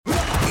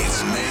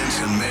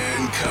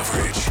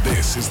coverage.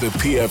 This is the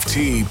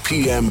PFT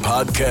PM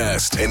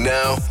podcast. And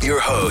now,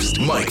 your host,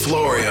 Mike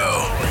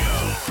Florio.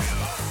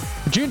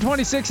 June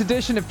 26th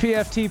edition of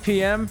PFT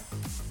PM.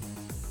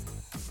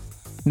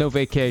 No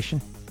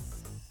vacation.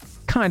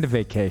 Kind of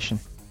vacation.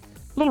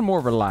 A little more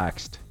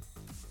relaxed.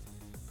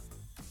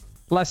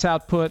 Less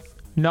output.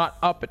 Not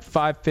up at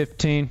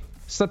 5:15.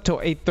 Slept till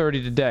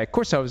 8:30 today. Of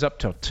course, I was up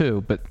till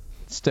 2, but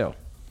still.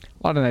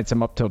 A lot of nights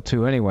I'm up till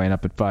 2 anyway and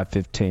up at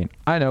 5:15.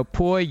 I know.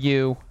 Poor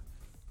you.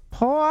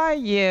 Poor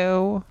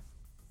you.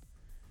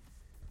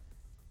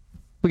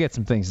 We got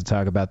some things to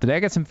talk about today.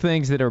 I got some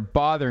things that are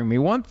bothering me.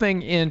 One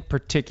thing in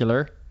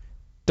particular,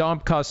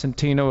 Dom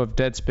Cosentino of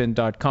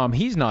Deadspin.com,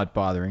 he's not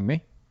bothering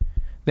me.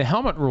 The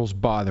helmet rule's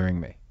bothering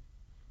me.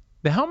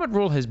 The helmet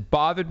rule has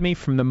bothered me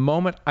from the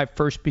moment I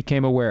first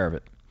became aware of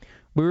it.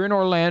 We were in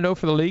Orlando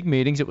for the league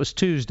meetings. It was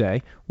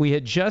Tuesday. We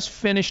had just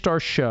finished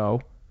our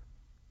show,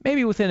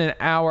 maybe within an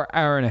hour,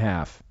 hour and a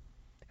half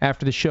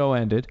after the show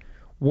ended.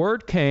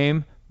 Word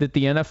came that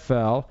the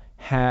NFL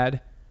had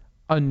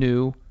a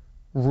new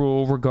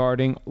rule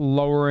regarding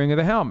lowering of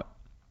the helmet.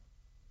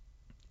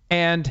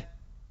 And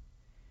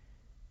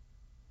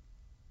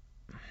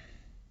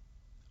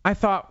I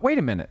thought, wait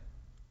a minute.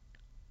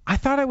 I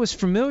thought I was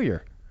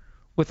familiar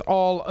with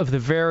all of the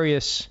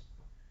various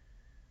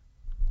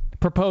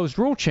proposed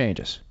rule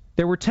changes.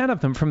 There were 10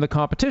 of them from the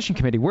competition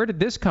committee. Where did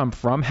this come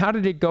from? How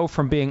did it go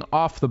from being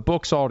off the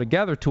books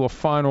altogether to a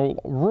final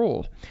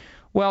rule?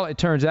 Well, it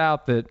turns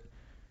out that,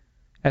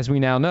 as we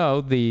now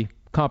know, the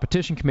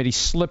competition committee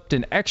slipped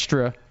an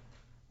extra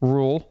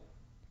rule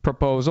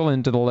proposal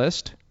into the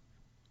list,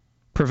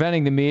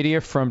 preventing the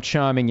media from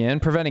chiming in,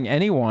 preventing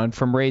anyone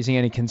from raising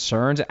any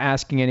concerns,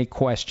 asking any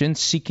questions,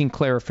 seeking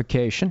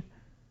clarification.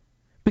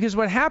 Because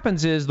what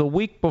happens is the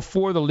week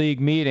before the league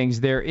meetings,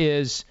 there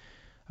is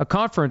a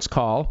conference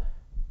call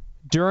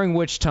during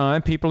which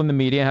time people in the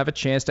media have a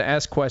chance to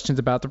ask questions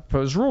about the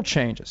proposed rule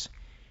changes.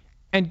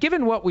 And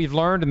given what we've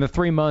learned in the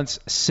 3 months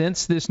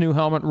since this new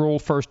helmet rule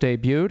first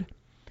debuted,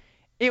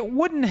 it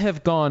wouldn't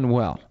have gone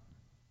well.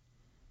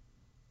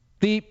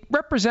 The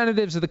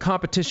representatives of the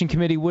competition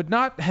committee would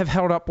not have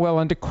held up well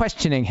under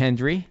questioning,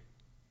 Hendry,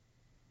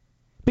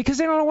 because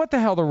they don't know what the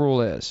hell the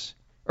rule is,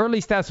 or at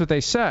least that's what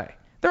they say.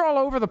 They're all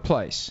over the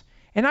place.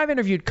 And I've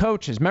interviewed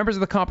coaches, members of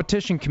the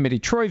competition committee,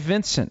 Troy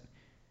Vincent.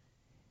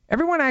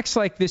 Everyone acts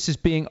like this is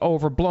being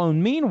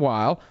overblown.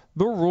 Meanwhile,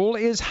 the rule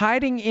is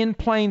hiding in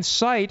plain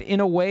sight in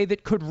a way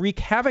that could wreak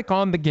havoc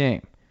on the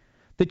game,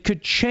 that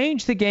could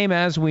change the game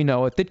as we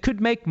know it, that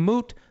could make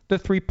moot the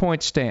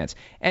three-point stance.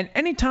 And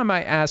anytime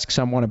I ask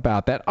someone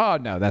about that,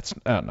 no,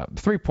 the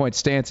three-point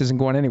stance isn't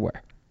going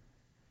anywhere.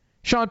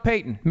 Sean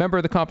Payton, member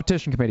of the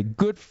competition committee,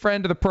 good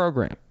friend of the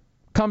program,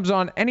 comes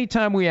on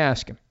anytime we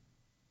ask him.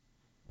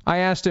 I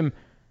asked him,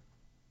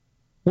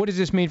 what does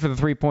this mean for the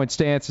three-point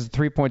stance? Is the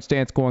three-point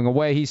stance going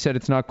away? He said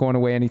it's not going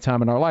away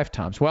anytime in our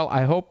lifetimes. Well,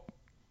 I hope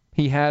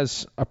he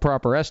has a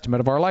proper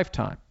estimate of our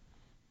lifetime.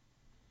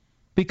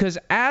 Because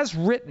as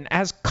written,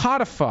 as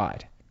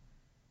codified,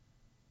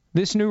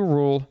 this new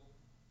rule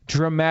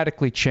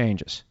dramatically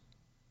changes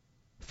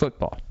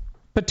football.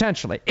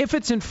 Potentially. If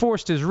it's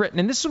enforced as written.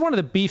 And this is one of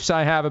the beefs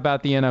I have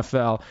about the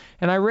NFL.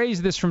 And I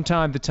raise this from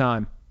time to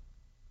time.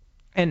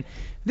 And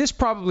this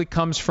probably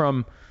comes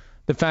from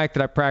the fact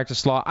that I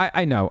practice law.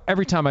 I know.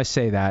 Every time I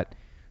say that,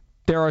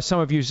 there are some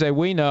of you who say,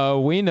 we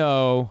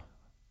know.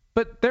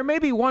 But there may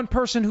be one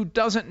person who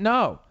doesn't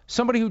know.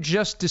 Somebody who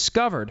just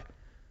discovered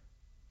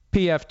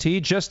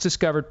PFT, just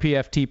discovered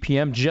PFT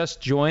PM,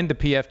 just joined the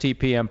PFT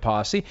PM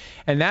posse.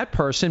 And that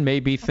person may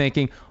be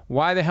thinking,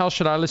 why the hell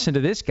should I listen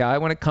to this guy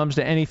when it comes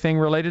to anything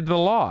related to the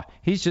law?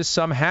 He's just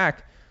some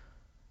hack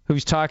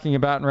who's talking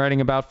about and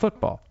writing about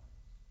football.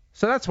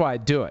 So that's why I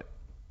do it.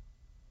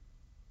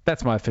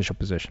 That's my official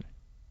position.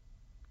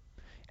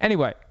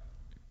 Anyway,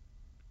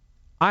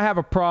 I have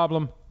a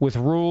problem with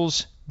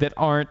rules that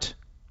aren't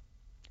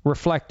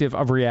reflective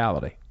of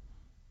reality.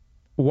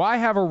 Why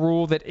have a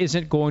rule that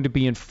isn't going to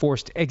be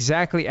enforced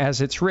exactly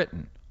as it's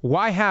written?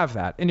 Why have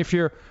that? And if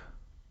you're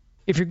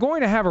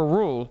going to have a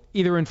rule,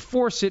 either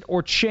enforce it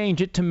or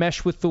change it to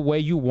mesh with the way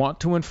you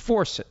want to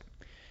enforce it.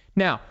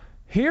 Now,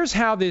 here's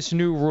how this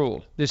new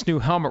rule, this new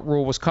helmet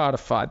rule was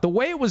codified. The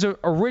way it was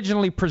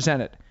originally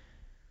presented,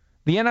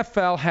 the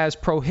NFL has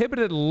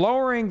prohibited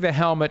lowering the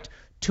helmet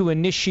to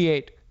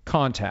initiate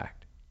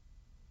contact.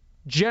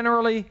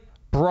 Generally,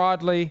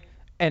 broadly,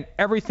 and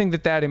everything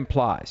that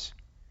implies.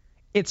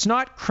 It's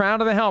not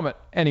crown of the helmet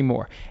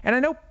anymore. And I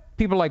know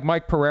people like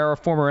Mike Pereira,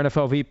 former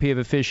NFL VP of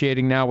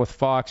officiating, now with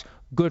Fox,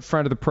 good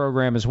friend of the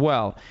program as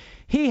well.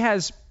 He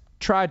has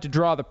tried to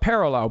draw the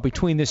parallel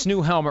between this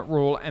new helmet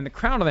rule and the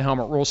crown of the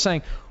helmet rule,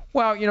 saying,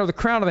 well, the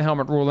crown of the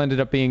helmet rule ended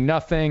up being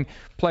nothing.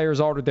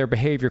 Players altered their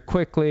behavior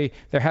quickly.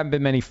 There haven't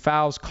been many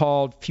fouls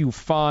called, few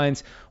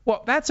fines.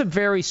 Well, that's a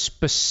very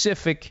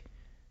specific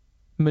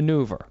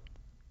maneuver.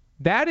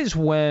 That is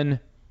when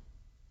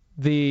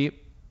the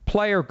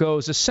player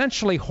goes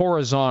essentially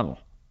horizontal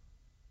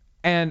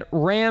and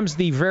rams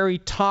the very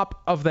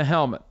top of the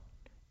helmet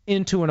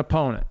into an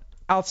opponent.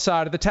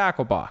 outside of the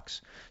tackle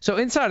box. So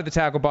inside of the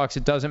tackle box,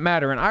 it doesn't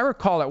matter. And I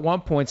recall at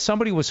one point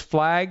somebody was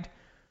flagged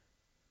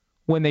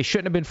when they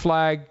shouldn't have been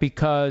flagged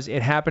because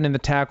it happened in the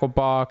tackle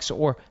box,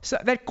 or so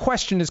that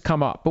question has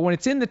come up. But when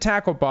it's in the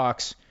tackle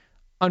box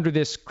under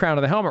this crown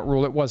of the helmet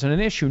rule, it wasn't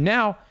an issue.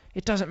 Now,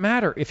 it doesn't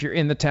matter if you're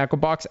in the tackle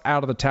box,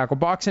 out of the tackle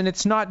box, and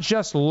it's not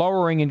just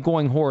lowering and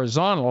going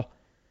horizontal,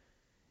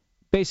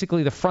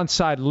 basically the front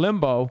side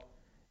limbo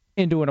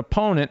into an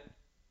opponent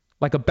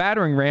like a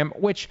battering ram,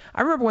 which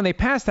I remember when they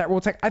passed that rule,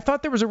 it's like, I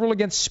thought there was a rule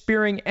against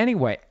spearing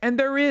anyway, and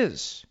there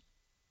is.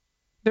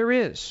 There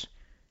is.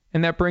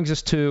 And that brings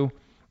us to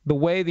the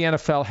way the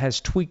NFL has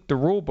tweaked the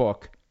rule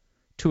book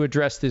to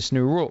address this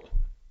new rule.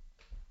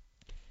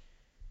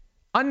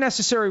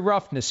 Unnecessary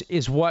roughness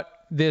is what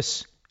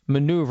this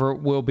maneuver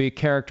will be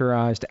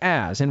characterized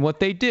as. And what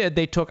they did,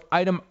 they took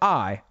item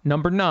I,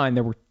 number 9.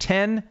 There were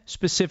 10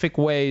 specific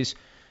ways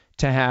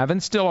to have,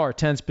 and still are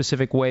 10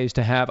 specific ways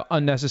to have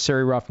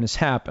unnecessary roughness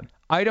happen.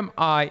 Item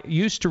I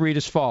used to read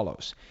as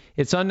follows.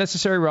 It's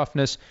unnecessary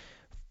roughness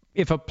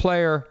if a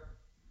player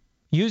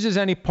uses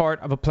any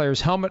part of a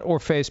player's helmet or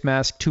face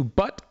mask to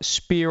butt,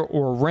 spear,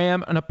 or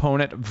ram an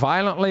opponent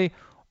violently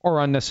or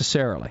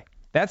unnecessarily.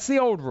 That's the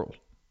old rule.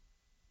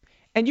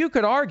 And you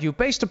could argue,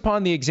 based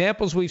upon the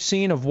examples we've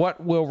seen of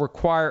what will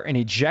require an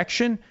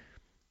ejection,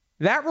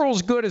 that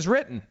rule's good as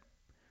written.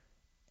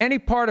 Any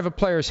part of a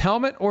player's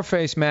helmet or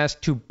face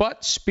mask to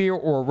butt, spear,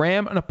 or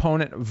ram an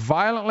opponent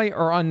violently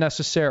or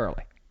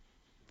unnecessarily.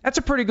 That's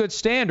a pretty good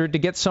standard to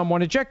get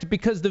someone ejected,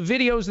 because the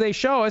videos they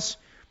show us,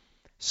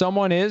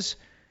 someone is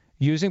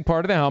using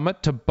part of the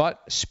helmet to butt,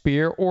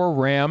 spear, or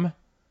ram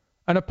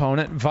an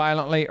opponent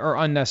violently or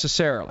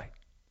unnecessarily.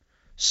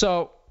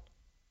 So,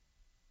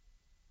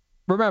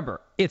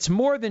 remember, it's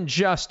more than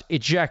just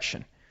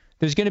ejection.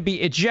 There's going to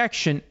be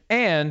ejection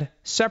and,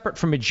 separate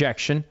from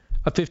ejection,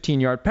 a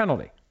 15-yard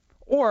penalty.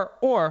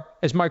 Or,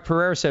 as Mike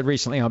Pereira said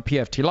recently on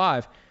PFT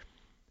Live,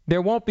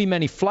 there won't be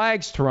many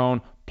flags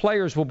thrown.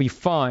 Players will be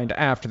fined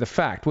after the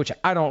fact, which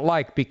I don't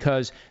like,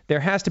 because there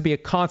has to be a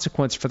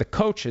consequence for the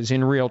coaches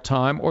in real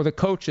time, or the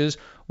coaches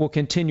will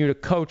continue to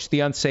coach the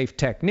unsafe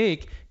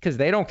technique because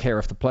they don't care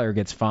if the player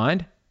gets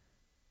fined.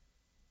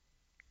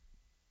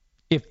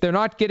 If they're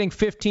not getting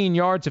 15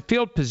 yards of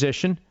field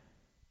position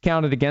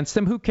counted against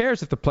them, who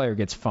cares if the player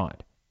gets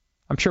fined?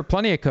 I'm sure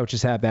plenty of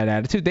coaches have that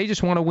attitude. They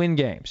just want to win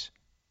games.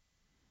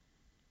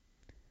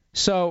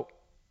 So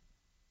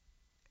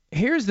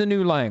here's the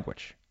new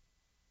language.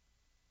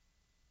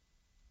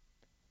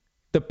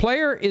 The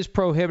player is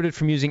prohibited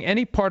from using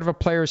any part of a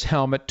player's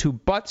helmet to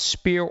butt,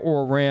 spear,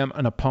 or ram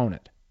an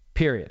opponent,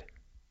 period.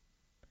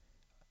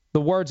 The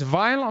words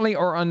violently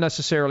or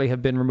unnecessarily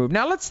have been removed.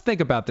 Now let's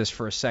think about this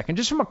for a second,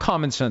 just from a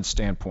common sense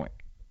standpoint.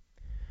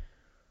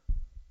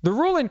 The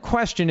rule in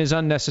question is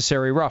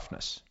unnecessary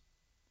roughness.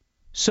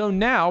 So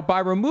now, by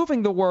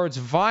removing the words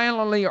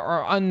violently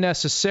or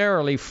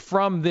unnecessarily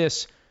from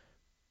this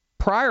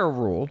prior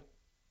rule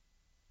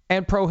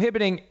and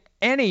prohibiting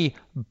any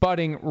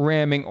butting,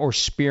 ramming, or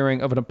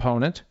spearing of an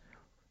opponent,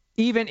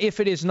 even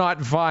if it is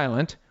not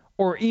violent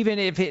or even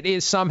if it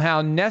is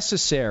somehow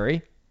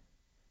necessary,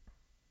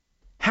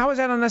 how is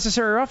that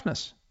unnecessary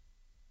roughness?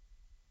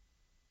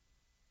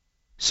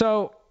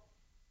 So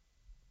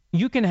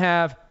you can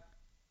have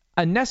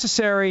a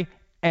necessary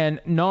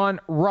and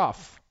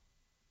non-rough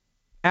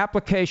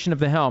application of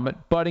the helmet,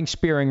 butting,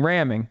 spearing,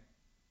 ramming,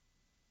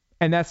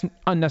 and that's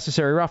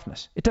unnecessary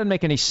roughness. It doesn't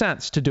make any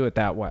sense to do it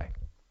that way.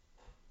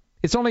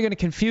 It's only going to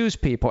confuse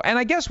people. And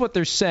I guess what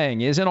they're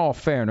saying is, in all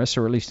fairness,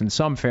 or at least in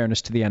some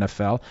fairness to the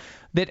NFL,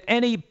 that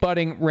any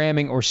butting,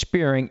 ramming, or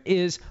spearing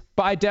is,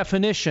 by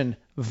definition,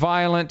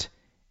 violent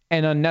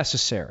and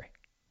unnecessary.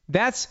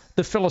 That's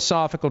the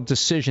philosophical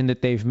decision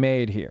that they've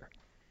made here.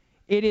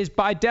 It is,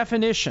 by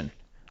definition,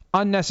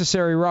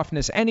 unnecessary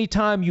roughness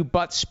anytime you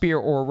butt, spear,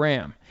 or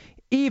ram,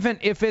 even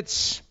if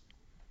it's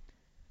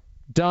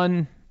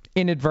done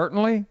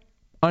inadvertently,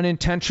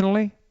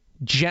 unintentionally,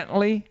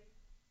 gently.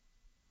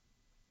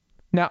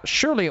 Now,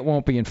 surely it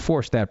won't be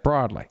enforced that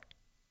broadly.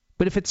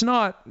 But if it's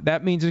not,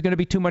 that means there's going to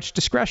be too much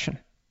discretion.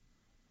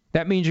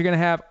 That means you're going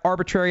to have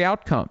arbitrary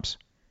outcomes.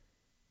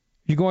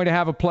 You're going to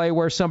have a play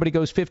where somebody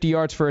goes 50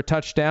 yards for a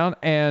touchdown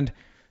and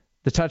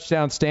the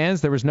touchdown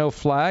stands, there was no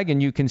flag,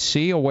 and you can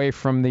see away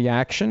from the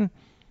action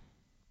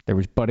there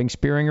was butting,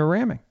 spearing, or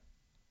ramming,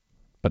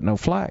 but no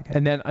flag.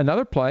 And then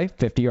another play,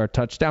 50-yard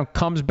touchdown,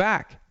 comes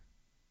back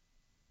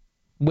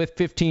with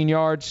 15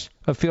 yards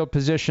of field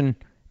position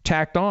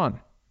tacked on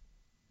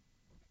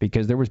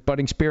because there was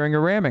butting, spearing,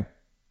 or ramming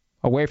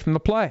away from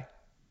the play.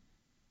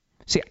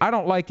 See, I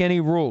don't like any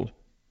rule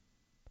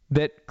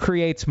that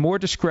creates more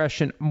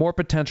discretion, more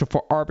potential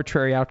for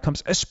arbitrary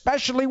outcomes,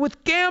 especially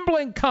with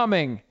gambling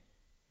coming.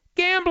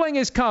 Gambling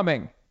is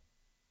coming.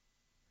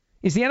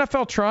 Is the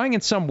NFL trying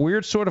in some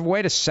weird sort of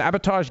way to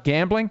sabotage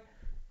gambling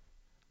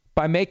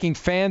by making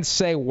fans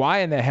say, why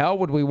in the hell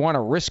would we want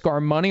to risk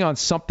our money on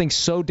something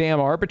so damn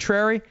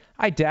arbitrary?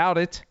 I doubt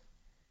it.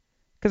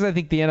 Because I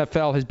think the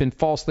NFL has been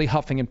falsely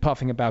huffing and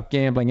puffing about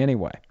gambling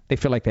anyway. They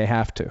feel like they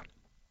have to.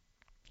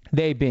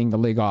 They being the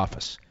league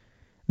office.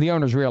 The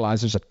owners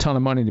realize there's a ton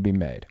of money to be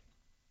made.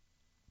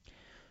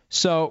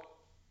 So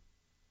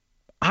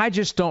I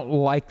just don't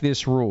like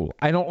this rule.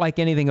 I don't like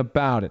anything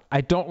about it.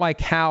 I don't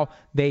like how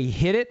they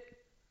hit it.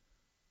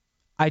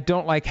 I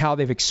don't like how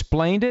they've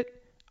explained it.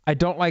 I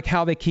don't like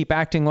how they keep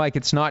acting like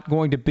it's not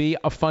going to be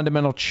a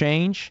fundamental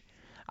change.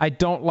 I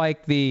don't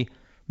like the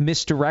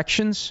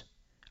misdirections.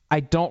 I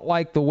don't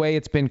like the way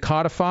it's been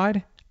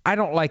codified. I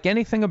don't like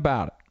anything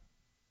about it.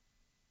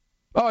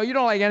 Oh, you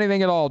don't like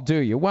anything at all, do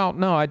you? Well,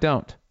 no, I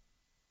don't.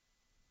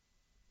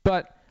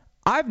 But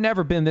I've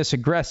never been this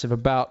aggressive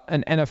about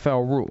an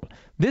NFL rule.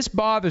 This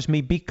bothers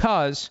me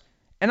because,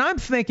 and I'm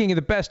thinking of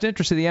the best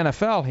interest of the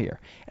NFL here,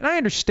 and I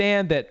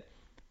understand that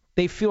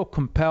they feel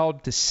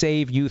compelled to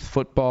save youth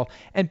football,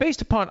 and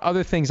based upon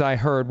other things I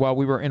heard while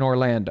we were in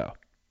Orlando,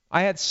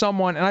 I had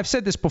someone, and I've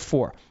said this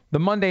before, the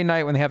Monday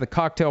night when they have the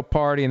cocktail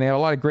party and they have a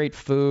lot of great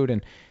food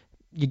and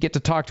you get to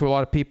talk to a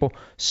lot of people,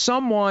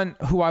 someone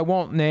who I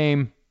won't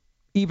name,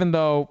 even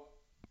though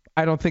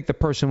I don't think the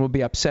person will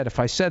be upset if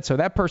I said so.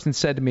 That person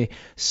said to me,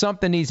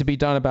 something needs to be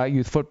done about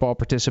youth football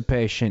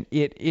participation.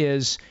 It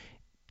is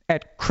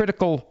at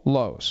critical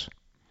lows.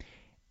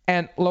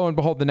 And lo and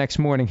behold, the next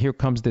morning, here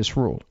comes this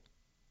rule.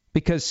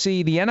 Because,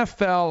 see, the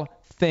NFL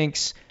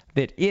thinks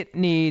that it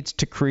needs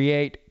to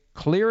create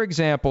clear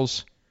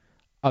examples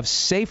of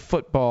safe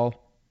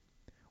football,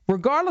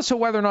 regardless of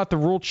whether or not the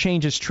rule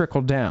changes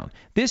trickle down.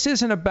 This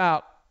isn't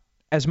about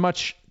as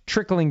much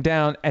trickling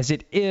down as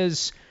it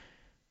is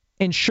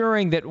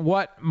ensuring that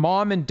what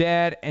mom and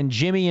dad and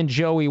Jimmy and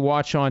Joey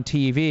watch on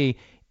TV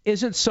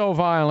isn't so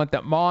violent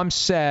that mom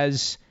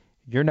says,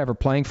 you're never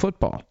playing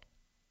football.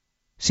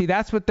 See,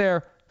 that's what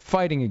they're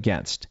fighting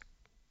against.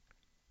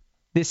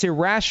 This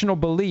irrational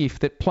belief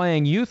that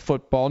playing youth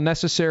football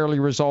necessarily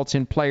results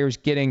in players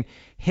getting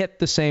hit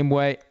the same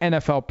way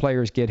NFL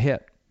players get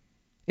hit.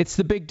 It's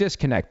the big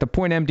disconnect. The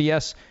point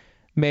MDS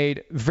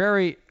made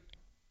very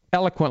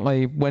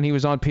eloquently when he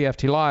was on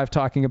PFT Live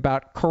talking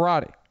about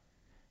karate.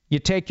 You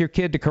take your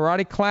kid to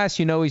karate class,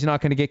 you know he's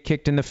not going to get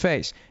kicked in the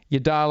face. You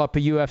dial up a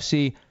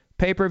UFC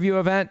pay-per-view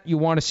event, you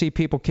want to see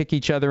people kick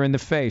each other in the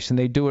face, and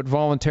they do it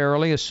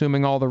voluntarily,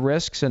 assuming all the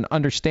risks and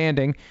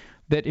understanding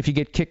that if you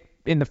get kicked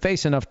in the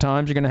face enough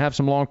times, you're going to have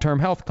some long-term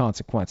health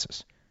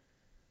consequences.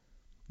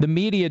 The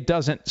media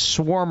doesn't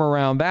swarm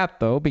around that,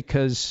 though,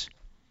 because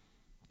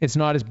it's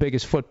not as big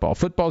as football.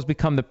 Football's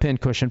become the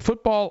pincushion.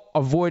 Football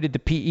avoided the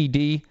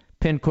PED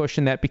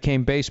pincushion. That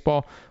became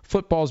baseball.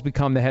 Football's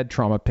become the head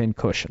trauma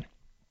pincushion.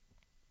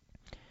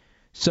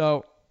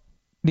 So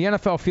the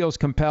NFL feels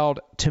compelled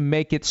to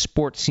make its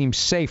sport seem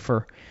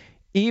safer,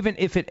 even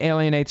if it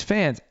alienates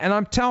fans. And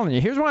I'm telling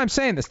you, here's why I'm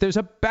saying this. There's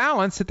a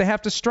balance that they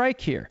have to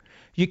strike here.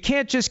 You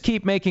can't just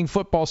keep making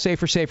football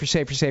safer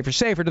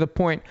to the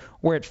point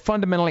where it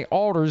fundamentally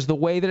alters the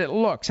way that it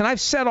looks. And I've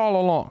said all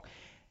along,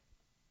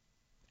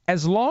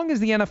 as long as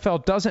the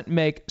NFL doesn't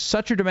make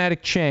such a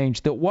dramatic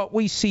change that what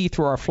we see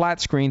through our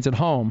flat screens at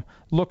home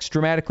looks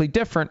dramatically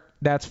different,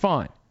 that's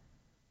fine.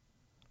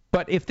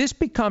 But if this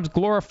becomes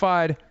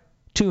glorified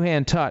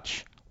two-hand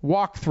touch,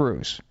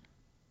 walkthroughs,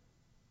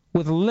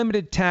 with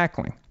limited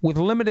tackling, with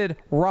limited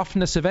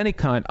roughness of any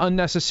kind,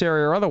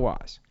 unnecessary or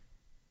otherwise,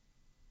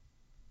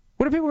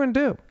 what are people going to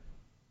do?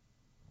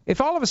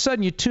 If all of a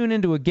sudden you tune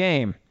into a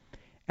game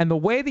and the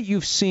way that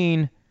you've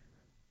seen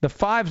the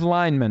 5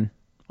 linemen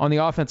on the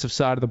offensive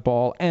side of the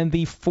ball and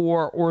the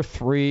 4 or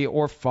 3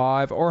 or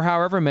 5 or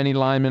however many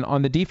linemen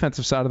on the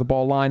defensive side of the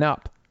ball line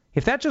up,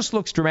 if that just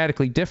looks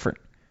dramatically different,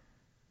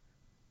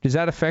 does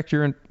that affect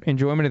your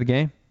enjoyment of the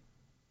game?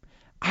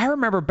 I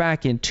remember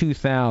back in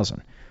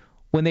 2000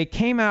 when they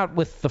came out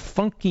with the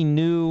funky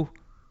new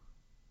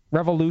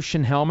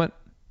Revolution helmet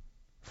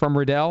from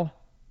Riddell,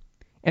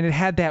 and it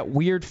had that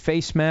weird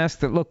face mask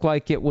that looked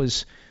like it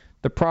was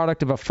the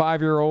product of a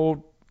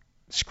 5-year-old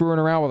screwing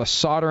around with a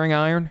soldering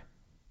iron.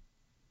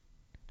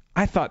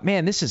 I thought,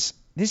 man, this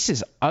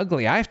is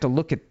ugly. I have to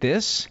look at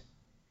this.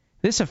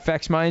 This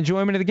affects my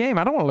enjoyment of the game.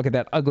 I don't want to look at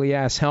that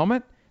ugly-ass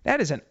helmet.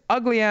 That is an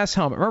ugly-ass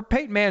helmet. Remember,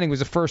 Peyton Manning was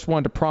the first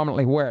one to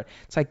prominently wear it.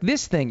 It's like,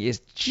 this thing is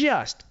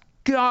just,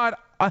 God,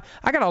 I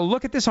got to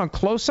look at this on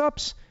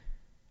close-ups.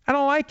 I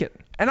don't like it.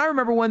 And I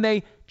remember when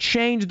they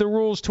changed the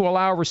rules to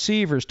allow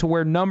receivers to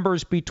wear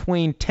numbers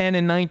between 10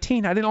 and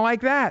 19. I didn't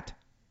like that.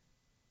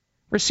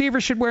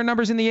 Receivers should wear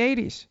numbers in the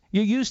 80s.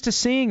 You're used to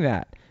seeing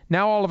that.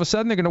 Now all of a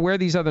sudden they're going to wear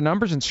these other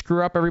numbers and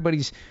screw up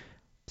everybody's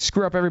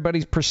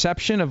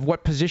perception of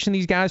what position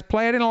these guys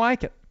play. I didn't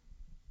like it.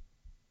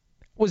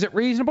 Was it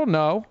reasonable?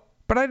 No,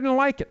 but I didn't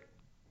like it.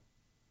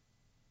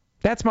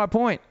 That's my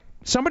point.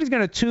 Somebody's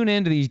going to tune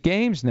into these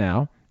games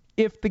now.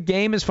 If the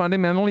game is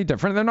fundamentally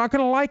different, they're not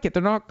going to like it.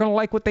 They're not going to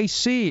like what they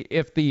see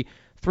if the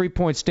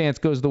three-point stance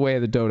goes the way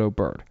of the dodo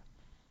bird.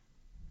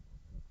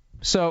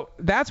 So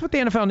that's what the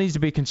NFL needs to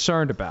be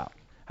concerned about.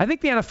 I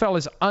think the NFL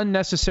is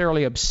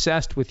unnecessarily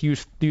obsessed with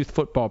youth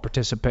football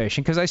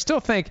participation because I still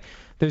think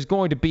there's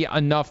going to be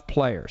enough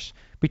players.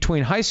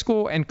 Between high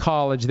school and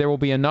college, there will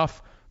be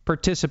enough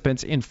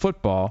participants in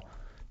football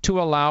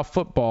to allow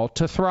football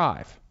to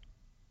thrive.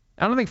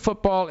 I don't think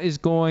football is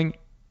going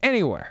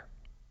anywhere.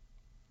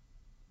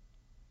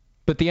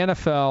 but the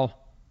NFL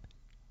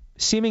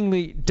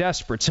seemingly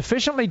desperate,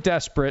 sufficiently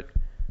desperate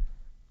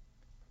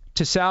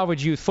to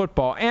salvage youth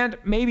football, and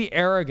maybe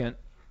arrogant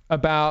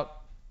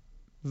about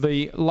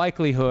the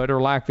likelihood or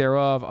lack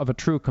thereof of a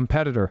true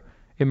competitor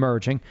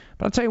emerging.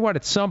 But I'll tell you what,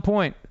 at some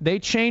point, they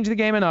change the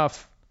game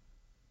enough.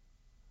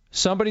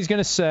 Somebody's going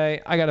to say,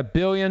 I got $1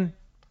 billion, $1.5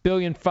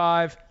 billion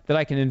that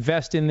I can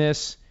invest in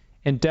this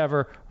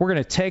endeavor. We're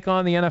going to take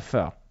on the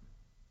NFL.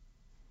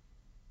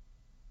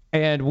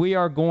 And we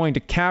are going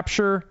to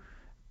capture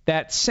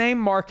that same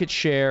market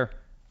share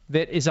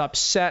that is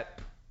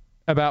upset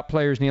about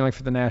players kneeling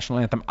for the national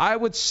anthem. I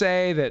would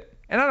say that,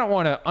 and I don't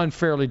want to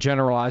unfairly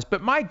generalize,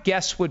 but my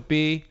guess would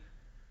be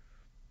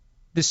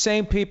the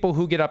same people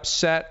who get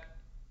upset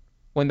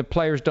when the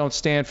players don't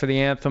stand for the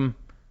anthem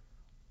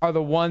are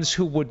the ones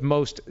who would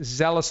most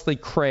zealously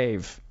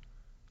crave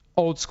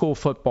old school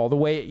football the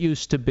way it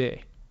used to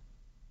be.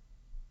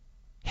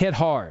 Hit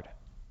hard.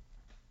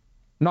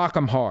 Knock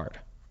 'em hard.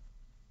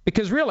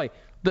 Because really,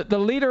 the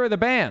leader of the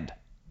band,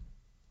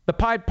 the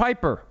Pied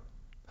Piper,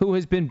 who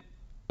has been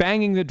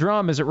banging the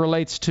drum as it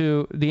relates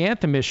to the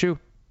anthem issue,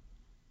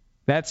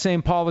 that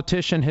same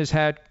politician has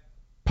had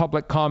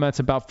public comments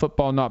about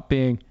football not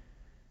being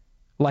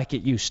like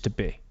it used to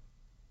be.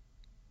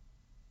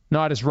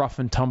 Not as rough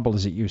and tumble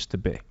as it used to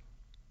be.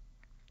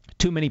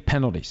 Too many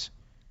penalties.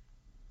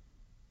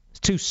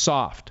 It's too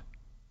soft.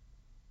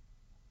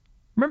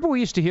 Remember we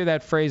used to hear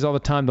that phrase all the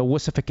time,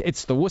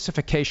 it's the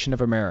wussification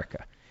of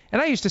America.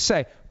 And I used to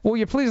say, will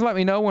you please let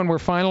me know when we're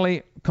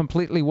finally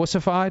completely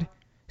wussified?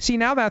 See,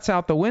 now that's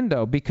out the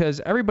window because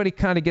everybody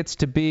kind of gets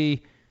to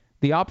be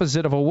the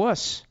opposite of a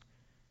wuss.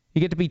 You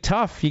get to be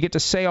tough. You get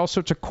to say all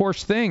sorts of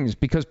coarse things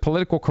because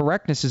political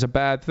correctness is a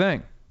bad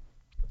thing.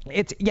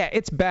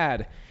 It's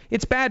bad.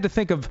 It's bad to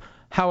think of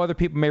how other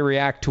people may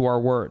react to our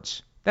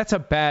words. That's a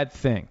bad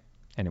thing.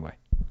 Anyway,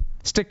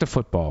 stick to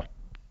football,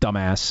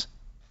 dumbass.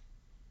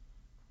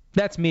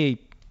 That's me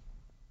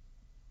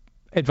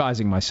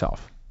advising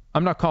myself.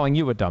 I'm not calling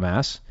you a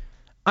dumbass.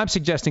 I'm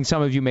suggesting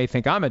some of you may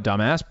think I'm a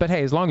dumbass, but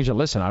hey, as long as you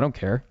listen, I don't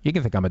care. You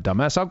can think I'm a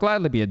dumbass. I'll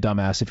gladly be a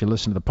dumbass if you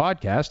listen to the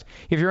podcast.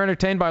 If you're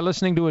entertained by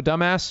listening to a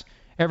dumbass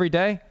every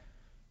day,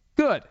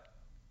 good.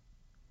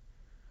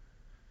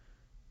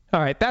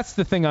 All right, that's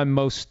the thing I'm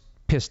most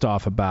pissed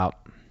off about.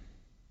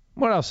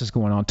 What else is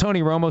going on?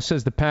 Tony Romo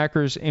says the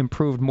Packers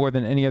improved more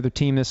than any other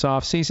team this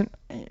offseason.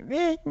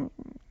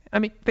 I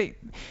mean,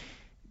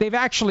 they've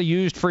actually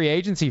used free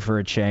agency for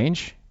a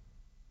change.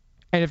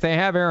 And if they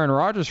have Aaron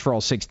Rodgers for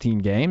all 16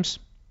 games,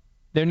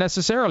 they're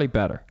necessarily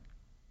better.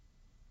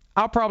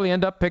 I'll probably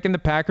end up picking the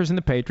Packers and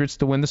the Patriots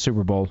to win the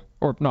Super Bowl,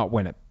 or not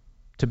win it,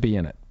 to be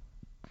in it.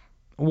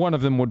 One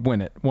of them would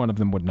win it, one of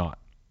them would not.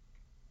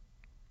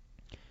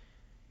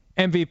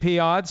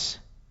 MVP odds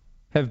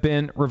have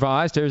been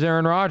revised. There's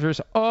Aaron Rodgers.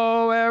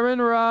 Oh,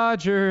 Aaron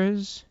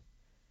Rodgers.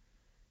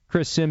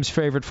 Chris Sims'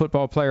 favorite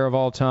football player of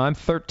all time,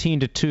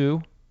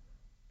 13-2.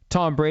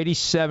 Tom Brady,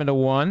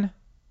 7-1.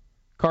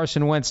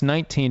 Carson Wentz,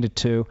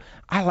 19-2.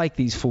 I like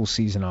these full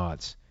season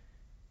odds.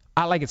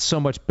 I like it so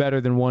much better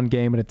than one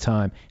game at a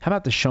time. How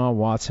about Deshaun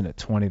Watson at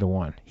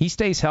 20-1? He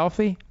stays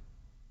healthy?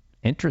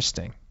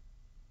 Interesting.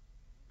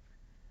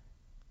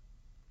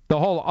 The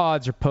whole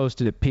odds are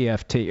posted at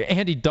PFT.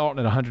 Andy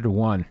Dalton at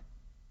 100-1.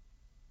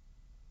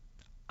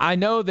 I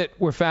know that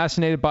we're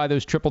fascinated by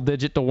those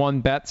triple-digit to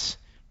 1 bets.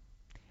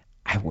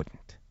 I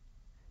wouldn't.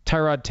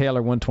 Tyrod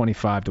Taylor,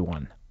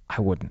 125-1.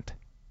 I wouldn't.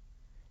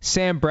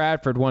 Sam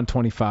Bradford,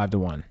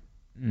 125-1.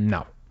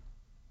 No.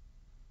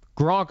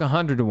 Gronk,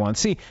 100-1.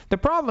 See, the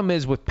problem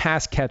is with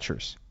pass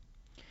catchers.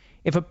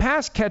 If a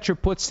pass catcher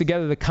puts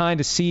together the kind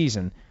of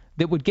season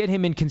that would get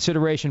him in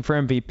consideration for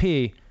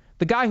MVP,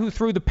 the guy who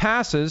threw the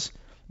passes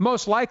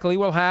most likely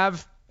will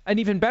have an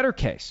even better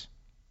case.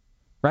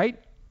 Right?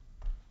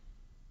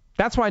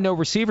 That's why no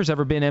receiver's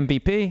ever been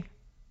MVP.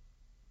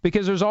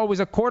 Because there's always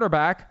a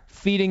quarterback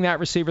feeding that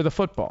receiver the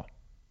football.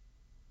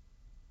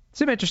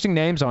 Some interesting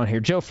names on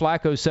here. Joe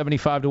Flacco,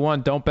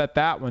 75-1. Don't bet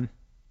that one.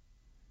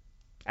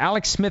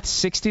 Alex Smith,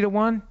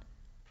 60-1. I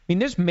mean,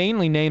 there's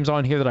mainly names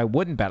on here that I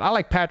wouldn't bet. I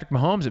like Patrick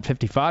Mahomes at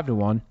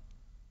 55-1.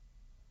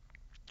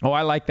 Oh,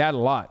 I like that a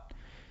lot.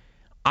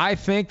 I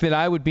think that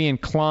I would be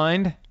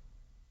inclined,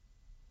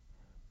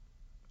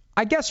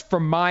 I guess for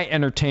my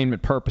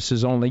entertainment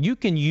purposes only, you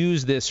can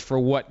use this for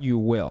what you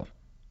will.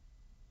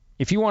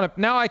 If you want to,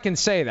 now I can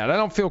say that. I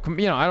don't feel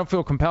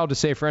compelled to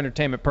say for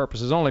entertainment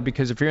purposes only,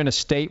 because if you're in a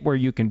state where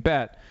you can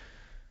bet,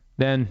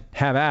 then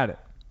have at it.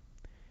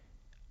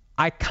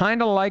 I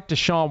kind of like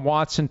Deshaun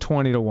Watson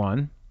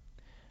 20-1.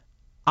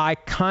 I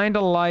kind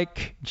of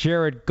like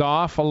Jared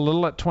Goff a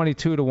little at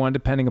 22-1,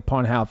 depending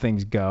upon how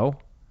things go.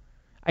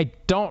 I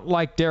don't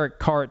like Derek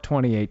Carr at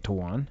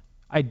 28-1.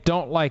 I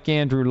don't like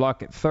Andrew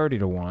Luck at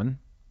 30-1.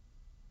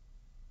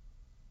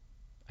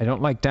 I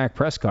don't like Dak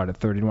Prescott at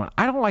 30-1.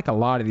 I don't like a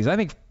lot of these. I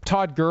think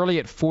Todd Gurley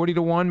at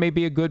 40-1 may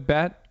be a good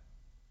bet.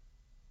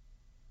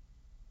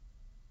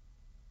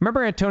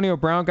 Remember Antonio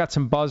Brown got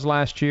some buzz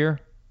last year?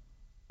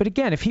 But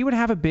again, if he would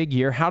have a big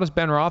year, how does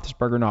Ben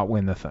Roethlisberger not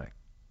win the thing?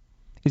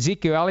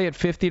 Ezekiel Elliott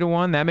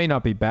 50-1. That may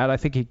not be bad. I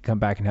think he can come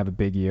back and have a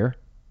big year.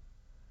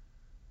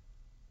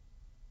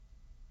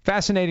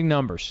 Fascinating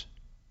numbers.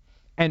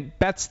 And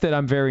bets that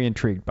I'm very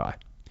intrigued by.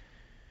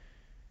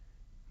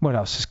 What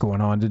else is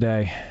going on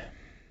today?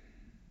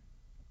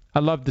 I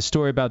love the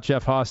story about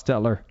Jeff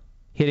Hostetler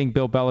hitting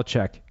Bill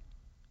Belichick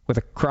with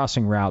a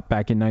crossing route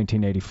back in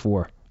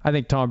 1984. I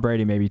think Tom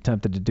Brady may be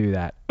tempted to do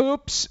that.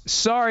 Oops,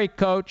 sorry,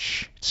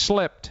 coach.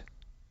 Slipped.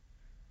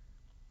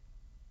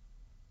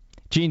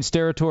 Gene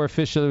Steratore,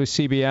 officially with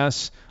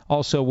CBS,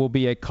 also will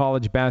be a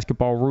college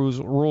basketball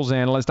rules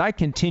analyst. I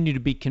continue to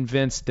be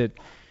convinced that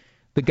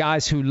the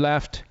guys who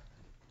left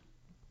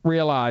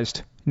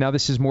realized, now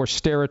this is more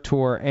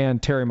Steratore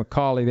and Terry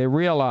McAuley, they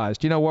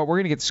realized, you know what, we're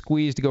going to get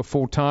squeezed to go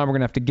full-time. We're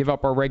going to have to give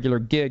up our regular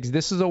gigs.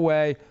 This is a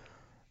way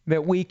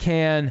that we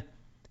can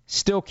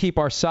still keep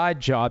our side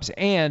jobs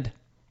and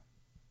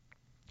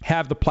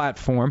have the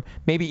platform,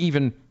 maybe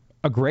even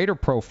a greater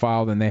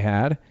profile than they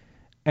had,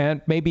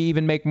 and maybe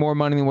even make more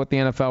money than what the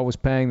NFL was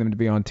paying them to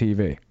be on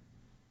TV.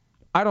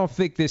 I don't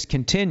think this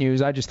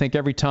continues. I just think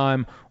every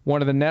time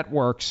one of the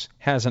networks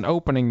has an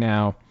opening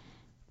now,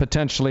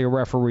 potentially a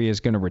referee is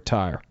going to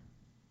retire.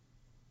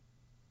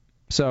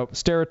 So,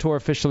 Steratore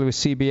officially with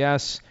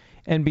CBS.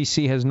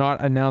 NBC has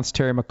not announced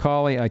Terry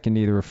McAuley. I can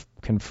neither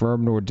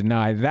confirm nor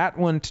deny that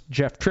one.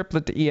 Jeff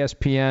Triplett to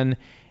ESPN.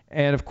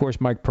 And, of course,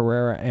 Mike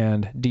Pereira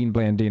and Dean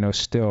Blandino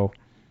still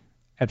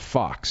at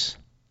Fox.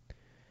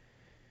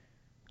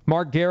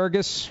 Mark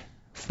Garrigus,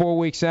 4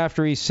 weeks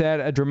after he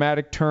said a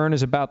dramatic turn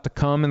is about to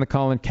come in the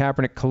Colin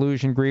Kaepernick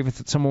collusion grievance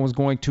that someone was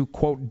going to,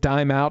 quote,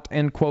 dime out,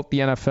 end quote, the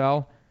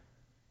NFL.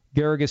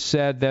 Garrigus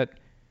said that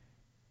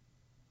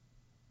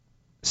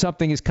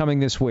something is coming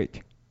this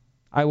week.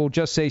 I will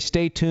just say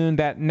stay tuned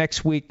that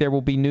next week there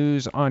will be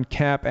news on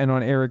Cap and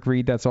on Eric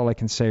Reid. That's all I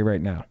can say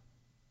right now.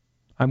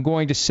 I'm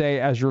going to say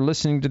as you're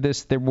listening to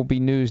this, there will be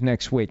news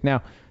next week.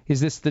 Now, is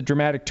this the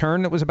dramatic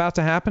turn that was about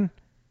to happen?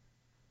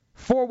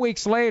 4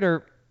 weeks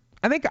later,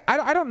 I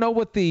don't know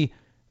what the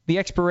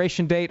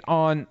expiration date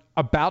on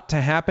about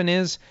to happen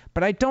is,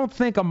 but I don't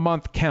think a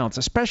month counts,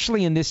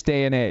 especially in this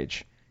day and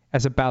age,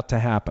 as about to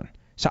happen.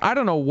 So I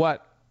don't know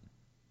what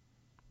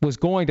was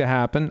going to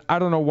happen. I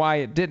don't know why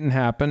it didn't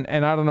happen,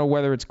 and I don't know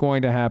whether it's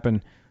going to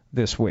happen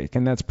this week.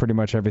 And that's pretty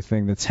much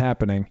everything that's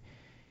happening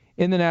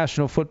in the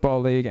National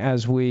Football League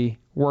as we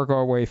work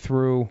our way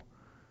through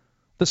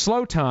the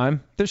slow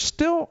time. There's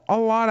still a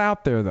lot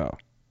out there, though.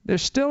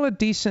 There's still a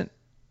decent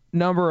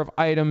number of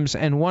items,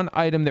 and one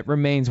item that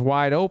remains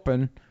wide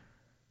open,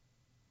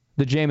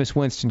 the Jameis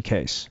Winston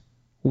case.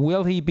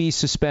 Will he be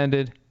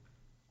suspended?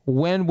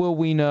 When will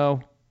we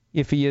know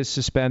if he is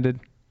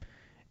suspended?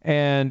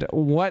 And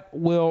what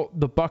will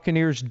the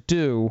Buccaneers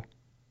do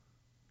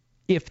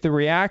if the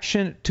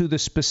reaction to the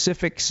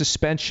specific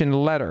suspension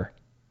letter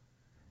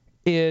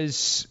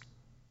is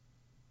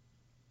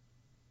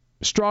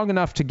strong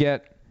enough to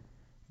get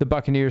the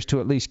Buccaneers to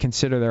at least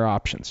consider their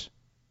options?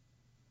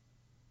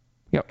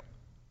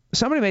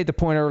 Somebody made the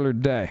point earlier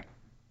today.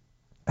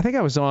 I think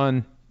I was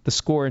on The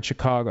Score in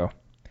Chicago.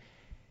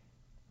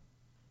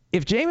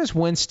 If Jameis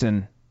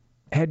Winston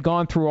had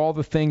gone through all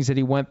the things that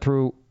he went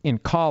through in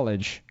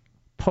college,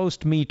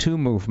 post-Me Too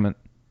movement,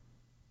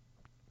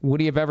 would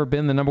he have ever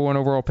been the number one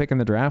overall pick in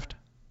the draft?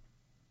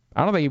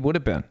 I don't think he would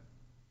have been.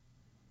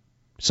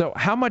 So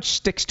how much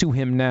sticks to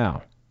him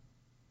now?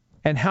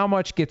 And how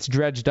much gets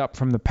dredged up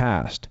from the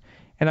past?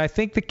 And I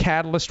think the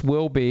catalyst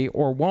will be,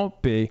 or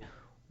won't be,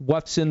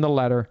 what's in the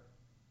letter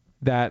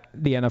that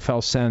the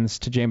NFL sends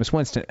to Jameis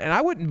Winston. And I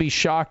wouldn't be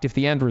shocked if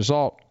the end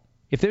result,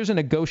 if there's a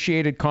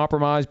negotiated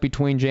compromise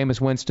between Jameis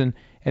Winston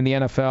and the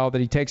NFL, that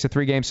he takes a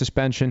 3-game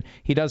suspension,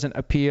 he doesn't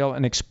appeal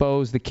and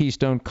expose the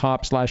Keystone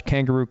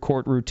Cop/Kangaroo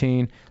Court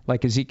routine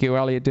like Ezekiel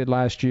Elliott did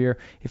last year.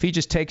 If he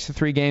just takes the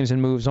 3 games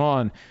and moves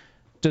on,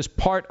 does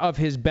part of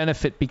his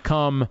benefit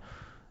become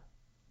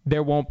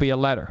there won't be a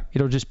letter?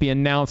 It'll just be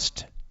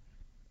announced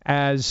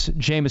as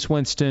Jameis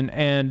Winston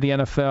and the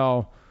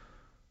NFL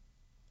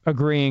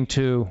agreeing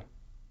to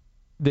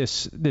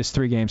this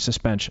 3-game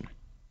suspension.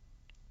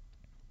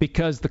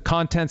 Because the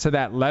contents of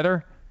that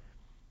letter,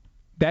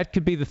 that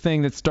could be the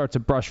thing that starts a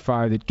brush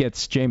fire that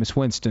gets Jameis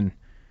Winston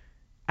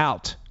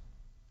out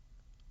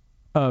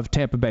of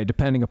Tampa Bay,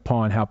 depending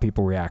upon how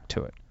people react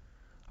to it.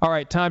 All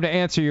right, time to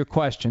answer your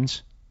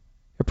questions.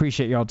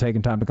 Appreciate y'all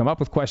taking time to come up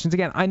with questions.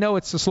 Again, I know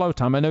it's a slow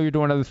time. I know you're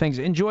doing other things.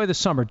 Enjoy the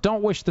summer.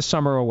 Don't wish the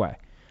summer away.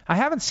 I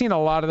haven't seen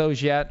a lot of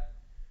those yet.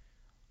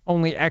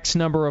 Only X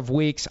number of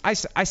weeks. I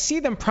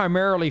see them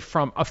primarily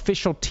from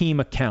official team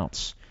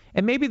accounts.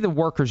 And maybe the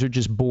workers are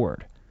just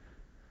bored.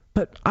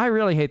 But I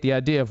really hate the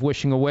idea of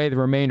wishing away the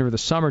remainder of the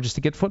summer just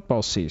to get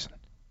football season.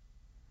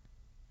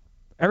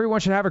 Everyone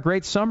should have a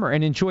great summer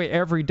and enjoy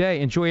every day.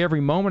 Enjoy every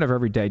moment of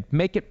every day.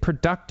 Make it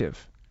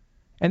productive.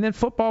 And then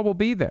football will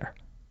be there.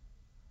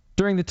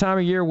 During the time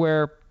of year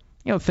where,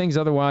 things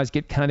otherwise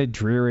get kind of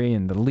dreary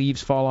and the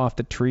leaves fall off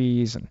the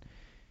trees. And,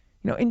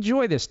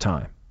 enjoy this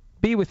time.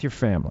 Be with your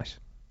families.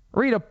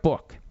 Read a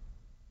book.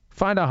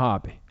 Find a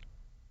hobby.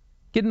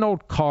 Get an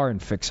old car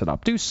and fix it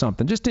up. Do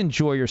something. Just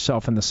enjoy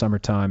yourself in the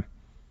summertime.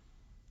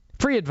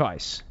 Free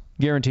advice,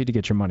 guaranteed to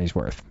get your money's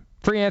worth.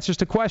 Free answers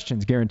to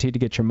questions, guaranteed to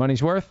get your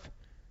money's worth.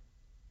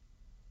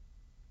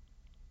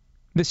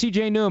 The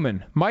CJ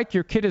Newman, Mike,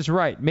 your kid is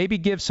right. Maybe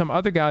give some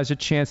other guys a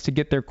chance to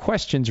get their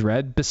questions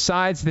read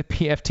besides the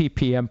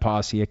PFTPM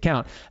Posse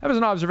account. That was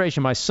an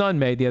observation my son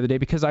made the other day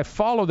because I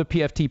follow the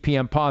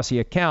PFTPM Posse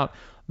account.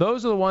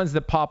 Those are the ones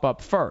that pop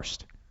up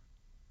first.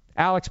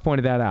 Alex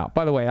pointed that out.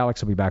 By the way,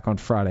 Alex will be back on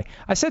Friday.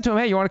 I said to him,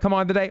 hey, you want to come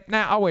on today?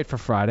 Nah, I'll wait for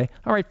Friday.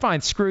 All right,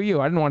 fine, screw you.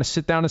 I didn't want to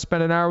sit down and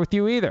spend an hour with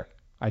you either.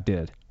 I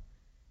did.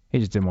 He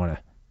just didn't want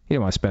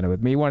to spend it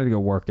with me. He wanted to go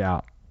work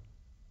out.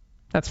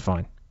 That's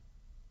fine.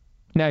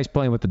 Now he's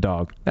playing with the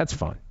dog. That's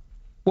fun.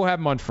 We'll have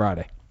him on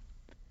Friday.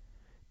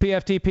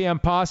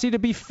 PFTPM Posse. To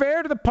be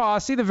fair to the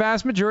Posse, the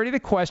vast majority of the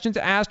questions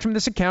asked from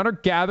this account are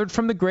gathered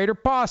from the greater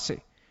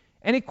Posse.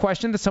 Any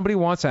question that somebody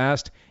wants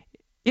asked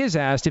is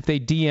asked if they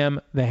DM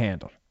the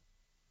handle.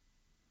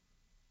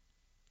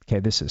 Okay,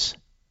 this is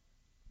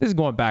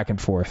going back and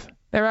forth.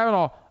 They're having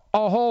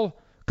a whole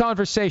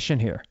conversation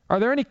here. Are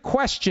there any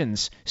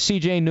questions,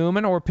 CJ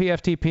Newman or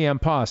PFTPM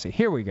Posse?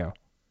 Here we go.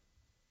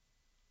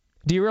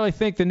 Do you really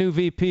think the new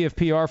VP of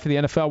PR for the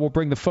NFL will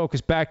bring the focus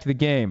back to the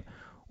game?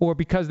 Or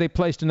because they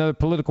placed another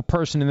political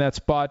person in that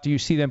spot, do you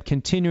see them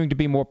continuing to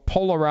be more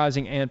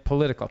polarizing and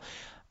political?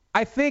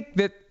 I think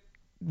that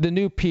the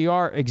new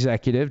PR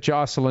executive,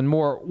 Jocelyn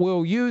Moore,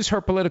 will use her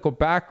political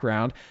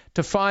background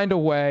to find a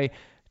way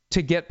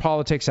to get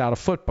politics out of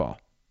football.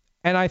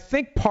 And I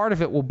think part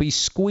of it will be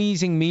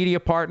squeezing media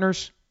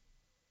partners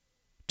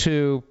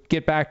to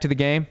get back to the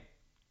game.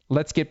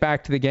 Let's get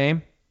back to the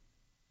game.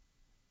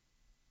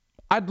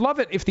 I'd love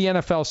it if the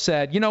NFL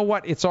said, you know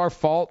what, it's our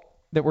fault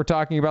that we're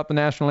talking about the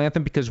national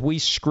anthem because we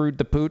screwed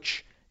the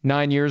pooch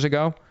 9 years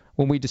ago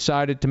when we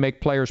decided to make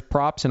players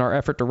props in our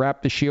effort to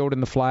wrap the shield in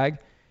the flag.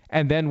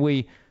 And then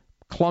we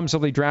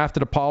clumsily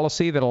drafted a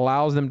policy that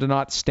allows them to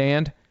not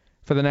stand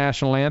for the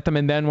national anthem.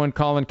 And then when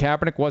Colin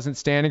Kaepernick wasn't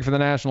standing for the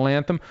national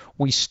anthem,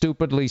 we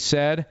stupidly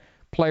said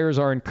players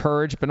are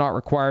encouraged but not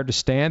required to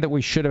stand, that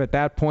we should have at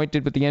that point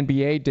did what the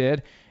NBA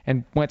did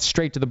and went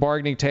straight to the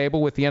bargaining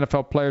table with the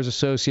NFL Players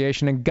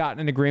Association and gotten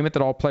an agreement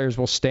that all players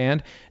will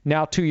stand.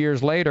 Now, 2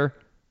 years later,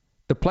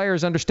 the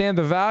players understand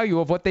the value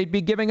of what they'd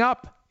be giving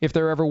up if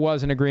there ever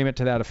was an agreement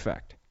to that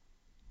effect.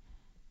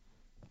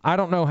 I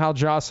don't know how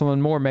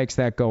Jocelyn Moore makes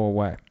that go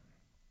away.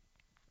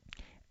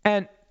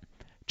 And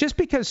just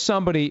because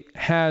somebody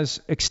has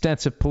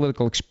extensive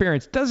political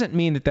experience doesn't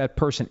mean that that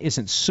person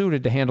isn't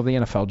suited to handle the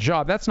NFL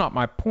job. That's not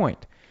my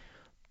point.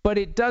 But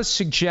it does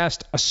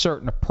suggest a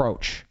certain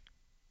approach.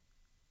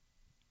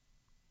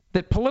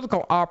 That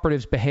political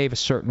operatives behave a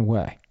certain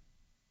way.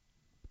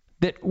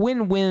 That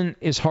win-win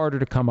is harder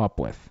to come up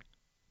with.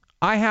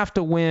 I have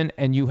to win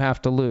and you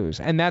have to lose.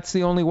 And that's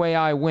the only way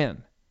I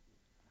win.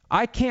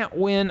 I can't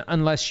win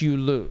unless you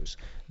lose.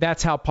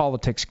 That's how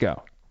politics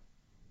go.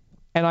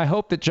 And I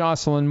hope that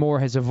Jocelyn Moore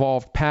has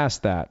evolved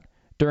past that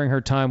during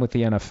her time with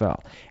the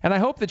NFL. And I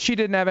hope that she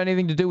didn't have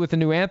anything to do with the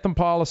new anthem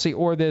policy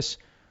or this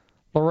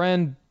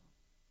Laurent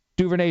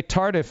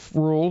Duvernay-Tardif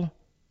rule,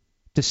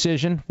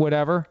 decision,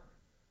 whatever,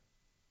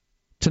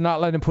 to not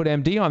let him put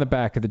MD on the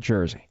back of the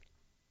jersey.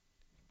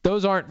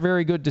 Those aren't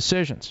very good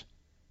decisions.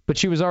 But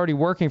she was already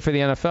working for the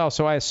NFL,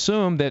 so I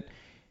assume that,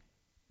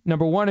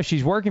 number one, if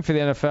she's working for the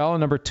NFL, and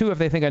number two, if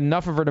they think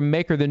enough of her to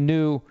make her the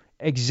new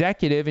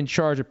executive in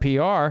charge of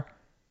PR,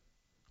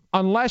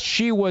 unless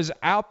she was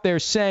out there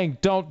saying,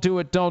 don't do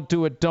it, don't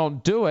do it,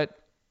 don't do it,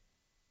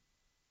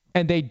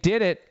 and they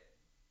did it,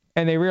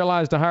 and they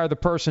realized to hire the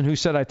person who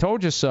said, I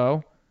told you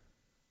so,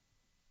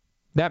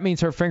 that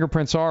means her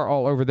fingerprints are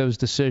all over those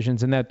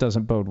decisions, and that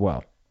doesn't bode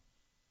well.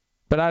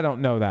 But I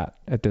don't know that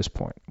at this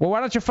point. Well, why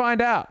don't you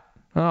find out?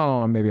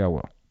 Oh, maybe I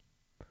will.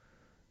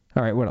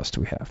 All right, what else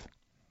do we have?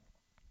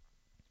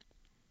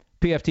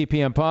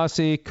 PFTPM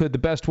Posse. Could the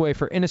best way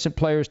for innocent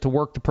players to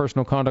work the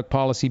personal conduct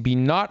policy be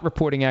not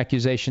reporting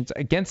accusations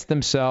against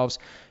themselves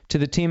to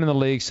the team in the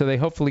league so they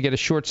hopefully get a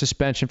short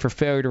suspension for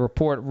failure to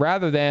report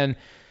rather than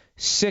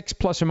 6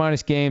 plus or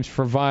minus games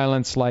for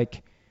violence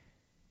like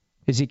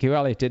Ezekiel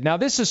Elliott did? Now,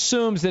 this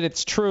assumes that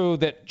it's true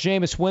that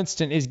Jameis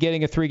Winston is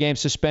getting a 3-game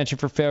suspension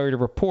for failure to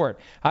report.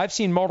 I've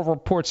seen multiple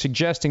reports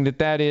suggesting that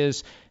that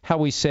is, how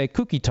we say,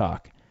 kooky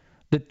talk.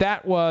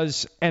 That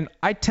was, and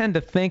I tend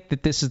to think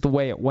that this is the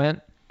way it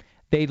went.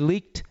 They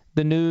leaked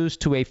the news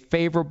to a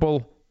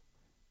favorable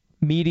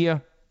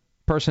media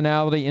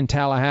personality in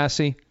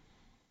Tallahassee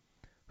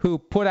who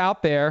put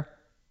out there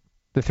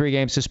the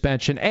 3-game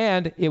suspension,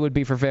 and it would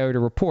be for failure to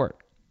report.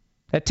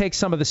 That takes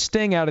some of the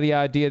sting out of the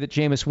idea that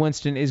Jameis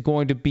Winston is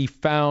going to be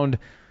found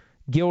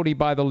guilty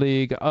by the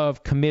league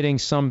of committing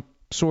some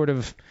sort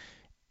of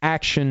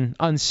action,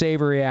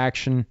 unsavory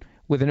action,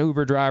 with an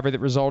Uber driver that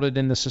resulted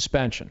in the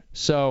suspension.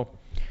 So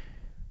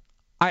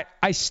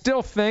I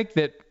still think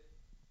that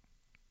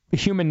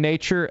human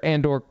nature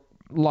and or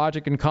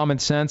logic and common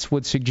sense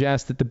would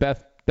suggest that the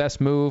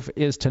best move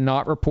is to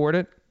not report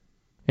it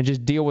and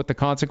just deal with the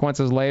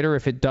consequences later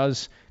if it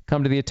does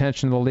come to the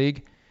attention of the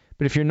league.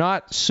 But if you're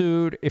not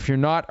sued, if you're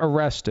not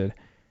arrested,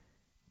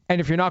 and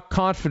if you're not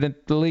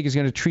confident the league is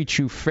going to treat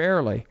you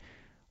fairly,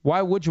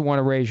 Why would you want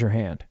to raise your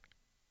hand?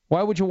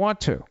 Why would you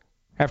want to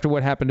after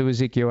what happened to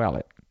Ezekiel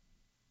Elliott?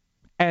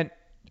 And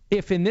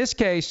if in this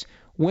case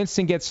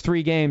Winston gets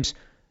 3 games,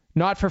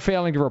 not for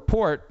failing to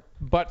report,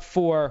 but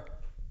for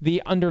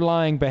the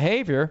underlying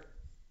behavior,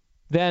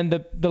 then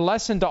the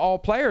lesson to all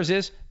players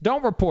is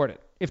don't report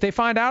it. If they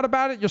find out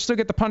about it, you'll still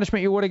get the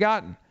punishment you would have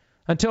gotten.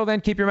 Until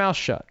then, keep your mouth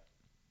shut.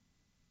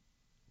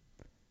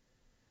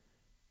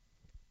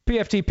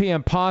 PFT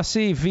PM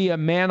Posse via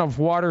Man of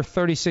Water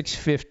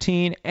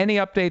 3615. Any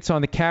updates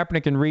on the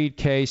Kaepernick and Reed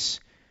case?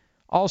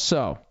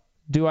 Also,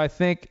 do I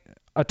think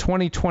a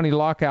 2020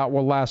 lockout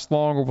will last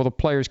long, or will the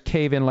players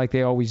cave in like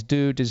they always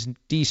do? Does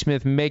D.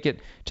 Smith make it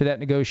to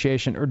that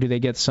negotiation, or do they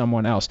get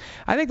someone else?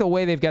 I think the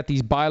way they've got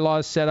these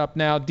bylaws set up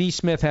now, D.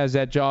 Smith has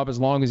that job as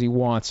long as he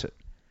wants it,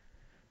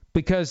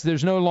 because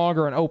there's no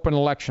longer an open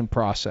election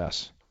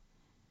process.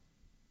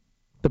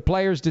 The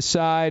players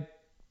decide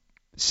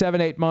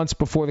 7-8 months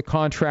before the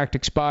contract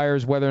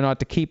expires whether or not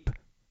to keep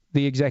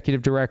the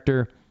executive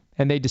director,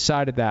 and they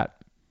decided that.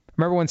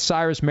 Remember when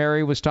Cyrus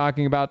Mary was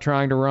talking about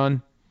trying to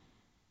run?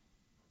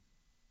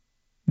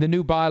 The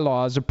new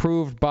bylaws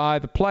approved by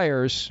the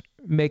players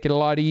make it a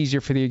lot easier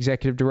for the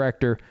executive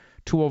director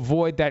to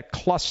avoid that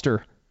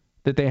cluster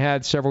that they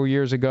had several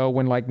years ago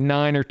when like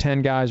 9 or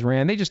 10 guys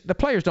ran. The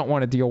players don't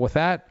want to deal with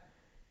that.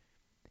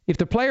 If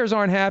the players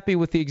aren't happy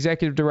with the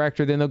executive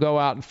director, then they'll go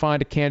out and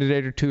find a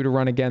candidate or two to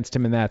run against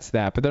him, and that's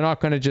that. But they're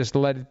not going to just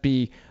let it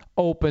be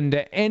open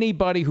to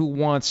anybody who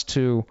wants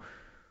to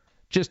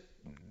just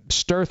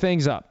stir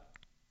things up.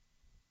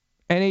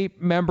 Any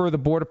member of the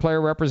Board of Player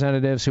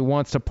Representatives who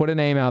wants to put a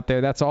name out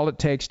there, that's all it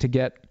takes to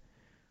get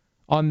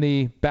on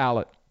the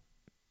ballot.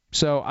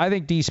 So I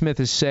think D. Smith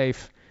is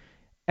safe.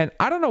 And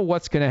I don't know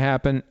what's going to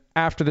happen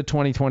after the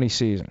 2020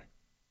 season.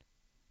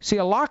 See,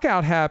 a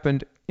lockout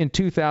happened in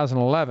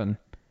 2011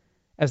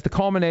 as the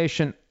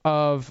culmination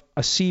of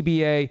a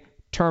CBA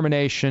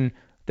termination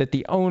that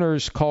the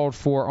owners called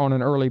for on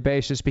an early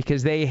basis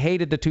because they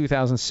hated the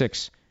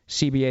 2006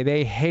 CBA.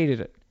 They hated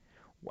it.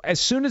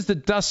 As soon as the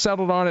dust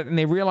settled on it and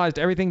they realized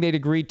everything they'd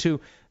agreed to,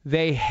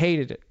 they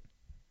hated it.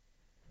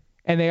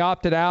 And they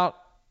opted out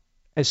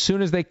as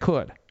soon as they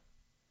could.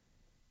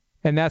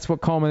 And that's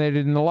what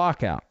culminated in the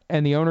lockout.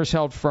 And the owners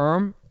held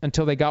firm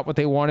until they got what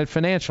they wanted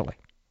financially.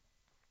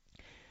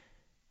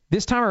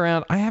 This time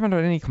around, I haven't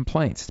heard any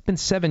complaints. It's been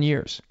 7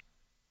 years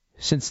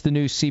since the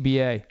new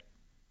CBA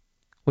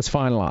was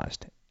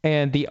finalized.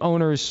 And the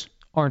owners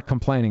aren't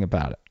complaining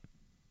about it.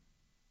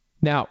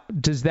 Now,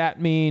 does that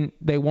mean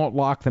they won't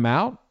lock them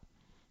out?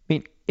 I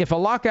mean, if a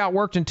lockout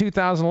worked in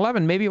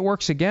 2011, maybe it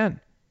works again.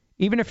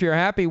 Even if you're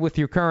happy with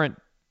your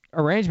current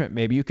arrangement,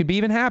 maybe you could be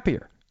even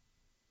happier.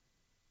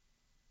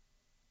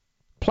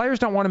 Players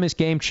don't want to miss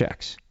game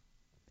checks.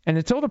 And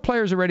until the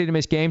players are ready to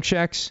miss game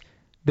checks,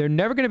 they're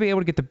never going to be able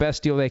to get the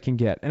best deal they can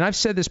get. And I've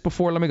said this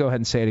before. Let me go ahead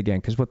and say it again,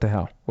 because what the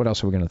hell? What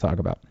else are we going to talk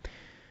about?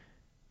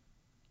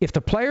 If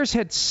the players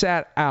had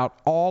sat out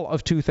all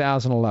of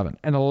 2011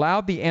 and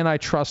allowed the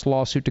antitrust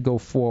lawsuit to go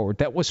forward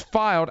that was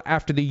filed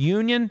after the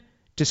union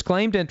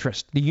disclaimed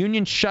interest, the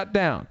union shut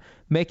down,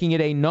 making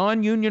it a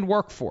non-union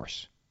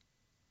workforce.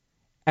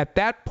 At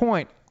that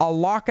point, a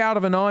lockout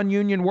of a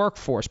non-union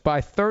workforce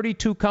by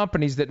 32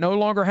 companies that no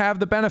longer have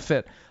the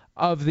benefit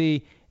of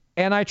the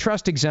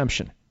antitrust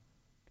exemption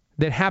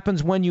that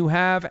happens when you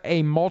have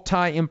a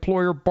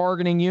multi-employer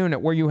bargaining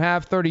unit where you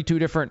have 32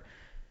 different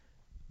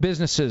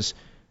businesses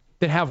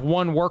that have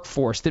one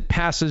workforce that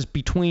passes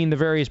between the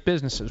various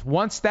businesses.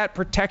 Once that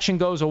protection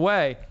goes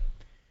away,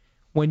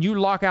 when you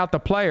lock out the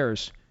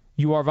players,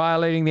 you are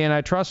violating the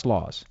antitrust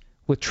laws.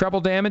 With treble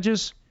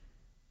damages,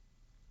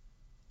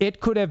 it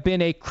could have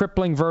been a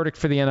crippling verdict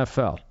for the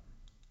NFL.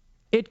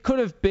 It could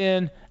have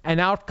been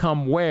an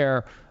outcome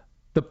where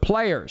the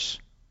players,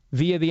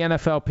 via the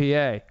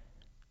NFLPA,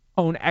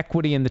 own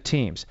equity in the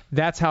teams.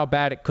 That's how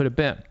bad it could have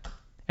been.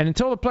 And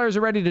until the players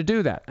are ready to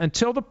do that,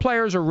 until the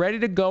players are ready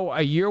to go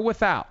a year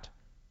without,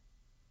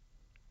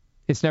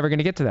 it's never going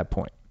to get to that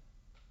point.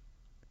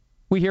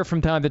 We hear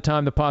from time to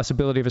time the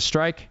possibility of a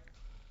strike.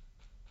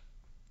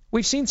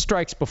 We've seen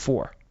strikes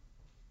before.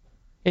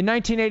 In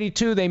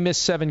 1982, they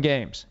missed 7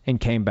 games and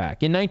came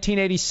back. In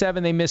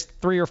 1987, they missed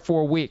 3 or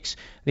 4 weeks.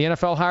 The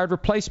NFL hired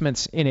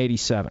replacements in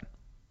 87.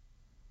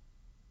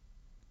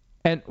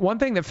 And one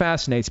thing that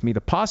fascinates me,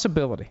 the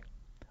possibility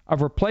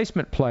of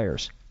replacement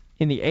players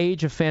in the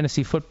age of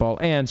fantasy football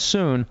and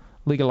soon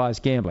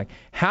legalized gambling.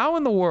 How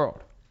in the world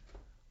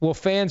will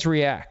fans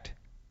react?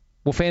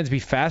 Will fans be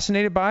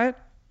fascinated by it?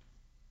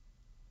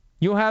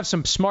 You'll have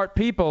some smart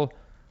people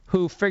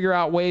who figure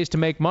out ways to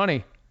make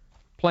money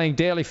playing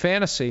daily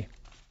fantasy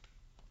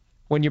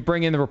when you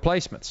bring in the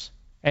replacements.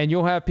 And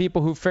you'll have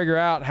people who figure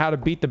out how to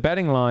beat the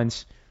betting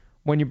lines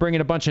when you bring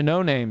in a bunch of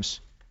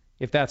no-names,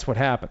 if that's what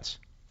happens.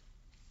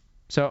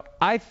 So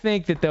I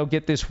think that they'll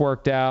get this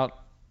worked out.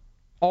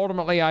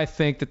 Ultimately, I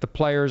think that the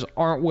players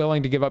aren't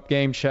willing to give up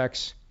game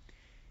checks,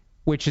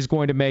 which is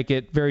going to make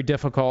it very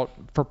difficult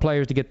for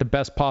players to get the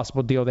best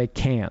possible deal they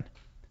can.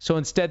 So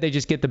instead, they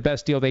just get the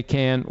best deal they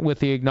can with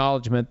the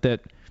acknowledgement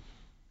that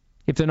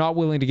if they're not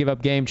willing to give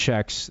up game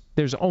checks,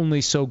 there's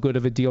only so good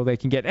of a deal they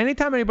can get.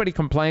 Anytime anybody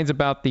complains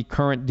about the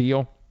current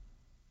deal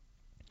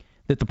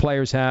that the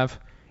players have,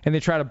 and they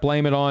try to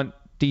blame it on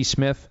D.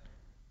 Smith,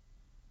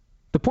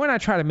 the point I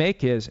try to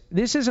make is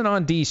this isn't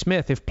on D.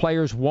 Smith if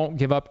players won't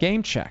give up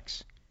game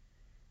checks.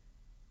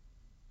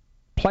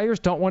 Players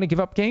don't want to give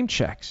up game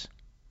checks.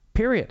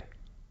 Period.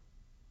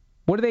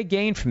 What do they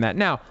gain from that?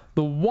 Now,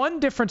 the one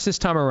difference this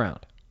time around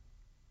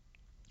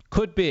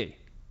could be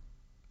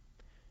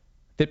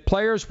that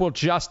players will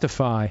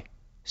justify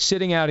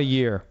sitting out a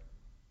year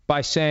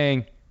by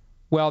saying,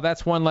 well,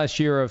 that's one less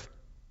year of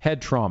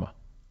head trauma.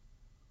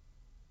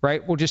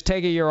 Right? We'll just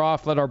take a year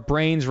off, let our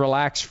brains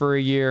relax for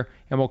a year,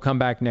 and we'll come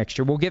back next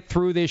year. We'll get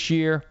through this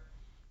year.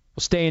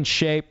 We'll stay in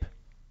shape,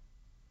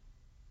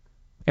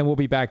 and we'll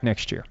be back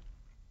next year.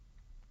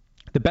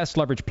 The best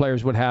leverage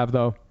players would have,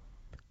 though,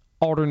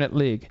 alternate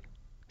league,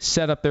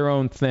 set up their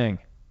own thing.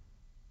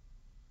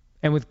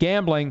 And with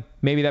gambling,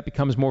 maybe that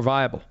becomes more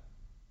viable.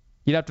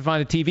 You'd have to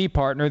find a TV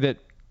partner that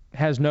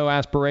has no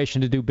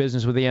aspiration to do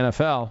business with the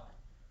NFL,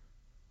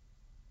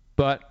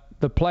 but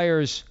the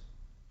players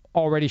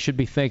already should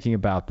be thinking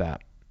about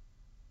that.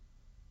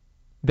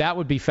 That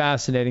would be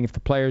fascinating if the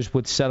players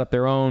would set up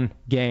their own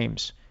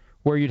games,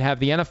 where you'd have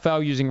the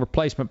NFL using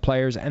replacement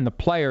players and the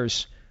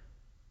players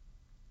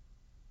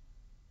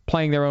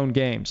playing their own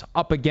games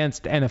up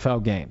against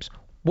NFL games.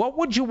 What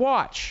would you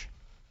watch?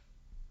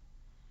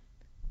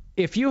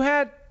 If you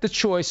had the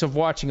choice of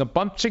watching a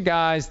bunch of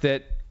guys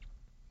that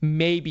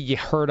maybe you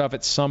heard of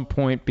at some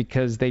point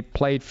because they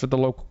played for the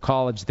local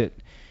college that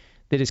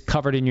is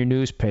covered in your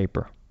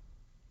newspaper,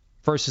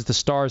 versus the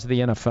stars of the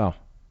NFL,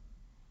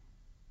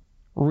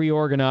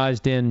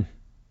 reorganized in,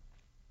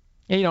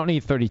 you don't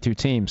need 32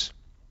 teams.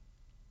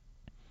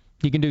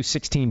 You can do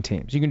 16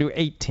 teams. You can do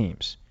 8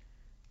 teams.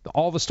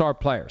 All the star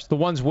players, the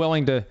ones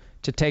willing to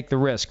take the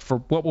risk for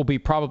what will be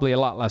probably a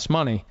lot less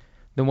money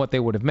than what they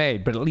would have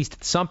made, but at least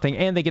it's something,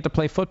 and they get to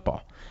play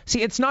football.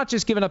 See, it's not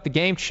just giving up the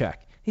game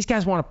check. These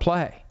guys want to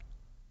play.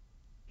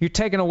 You're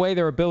taking away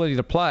their ability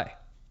to play.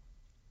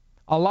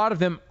 A lot of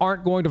them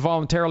aren't going to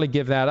voluntarily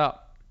give that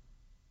up.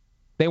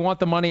 They want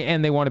the money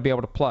and they want to be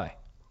able to play.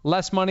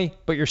 Less money,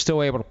 but you're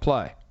still able to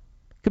play.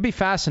 Could be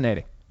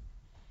fascinating.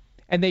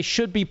 And they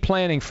should be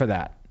planning for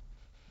that.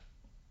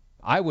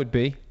 I would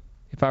be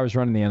if I was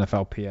running the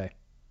NFLPA.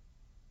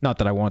 Not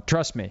that I want.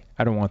 Trust me,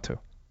 I don't want to.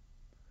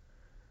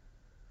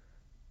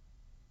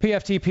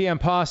 PFT PM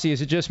Posse,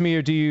 is it just me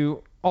or do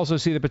you also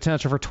see the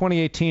potential for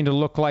 2018 to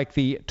look like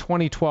the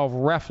 2012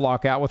 ref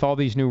lockout with all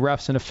these new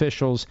refs and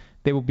officials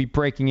they will be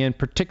breaking in,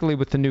 particularly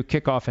with the new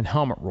kickoff and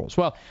helmet rules?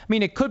 Well, I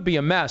mean, it could be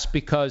a mess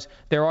because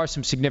there are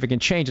some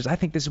significant changes. I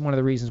think this is one of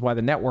the reasons why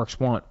the networks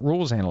want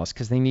rules analysts,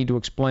 because they need to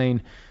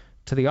explain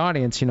to the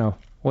audience,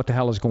 what the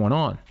hell is going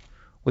on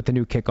with the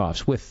new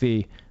kickoffs, with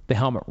the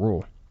helmet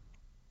rule,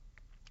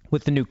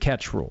 with the new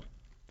catch rule.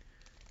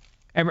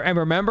 And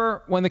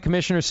remember when the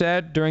commissioner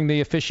said during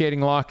the officiating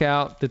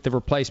lockout that the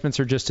replacements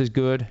are just as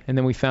good, and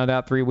then we found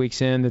out 3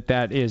 weeks in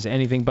that is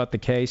anything but the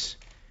case?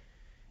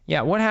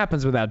 Yeah, what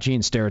happens without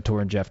Gene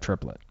Steratore and Jeff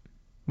Triplett?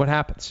 What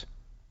happens?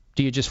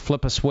 Do you just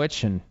flip a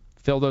switch and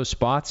fill those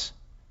spots?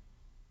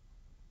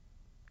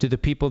 Do the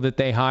people that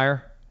they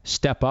hire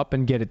step up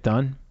and get it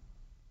done?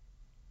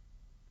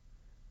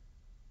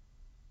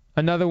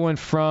 Another one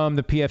from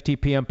the PFT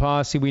PM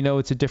Posse. We know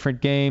it's a different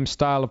game,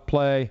 style of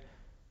play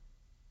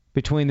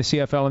between the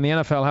CFL and the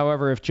NFL.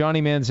 However, if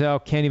Johnny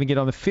Manziel can't even get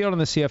on the field in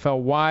the CFL,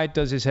 why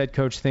does his head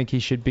coach think he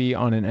should be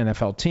on an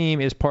NFL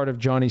team? Is part of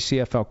Johnny's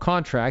CFL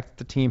contract,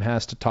 the team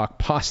has to talk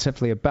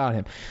positively about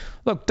him.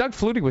 Look, Doug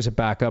Flutie was a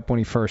backup when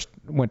he first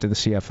went to the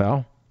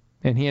CFL,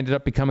 and he ended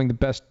up becoming the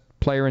best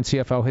player in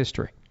CFL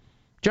history.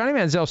 Johnny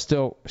Manziel's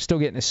still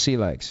getting his sea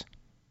legs.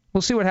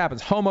 We'll see what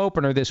happens. Home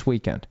opener this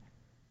weekend.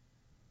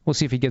 We'll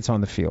see if he gets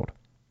on the field.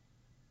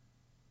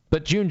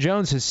 But June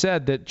Jones has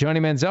said that Johnny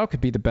Manziel could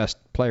be the best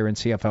player in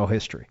CFL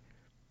history.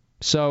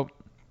 So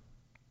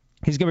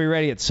he's going to be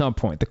ready at some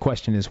point. The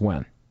question is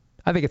when.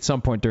 I think at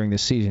some point during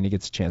this season he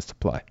gets a chance to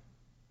play.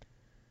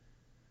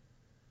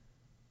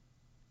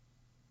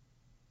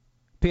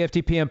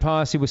 PFT PM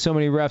Posse, with so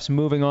many refs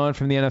moving on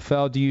from the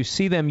NFL, do you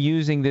see them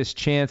using this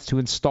chance to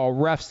install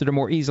refs that are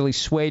more easily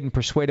swayed and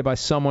persuaded by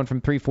someone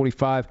from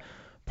 345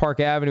 Park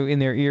Avenue in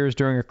their ears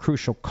during a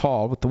crucial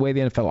call? With the way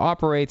the NFL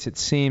operates, it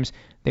seems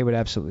they would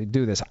absolutely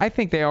do this. I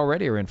think they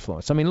already are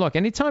influenced. I mean, look,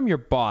 anytime your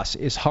boss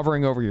is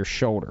hovering over your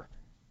shoulder,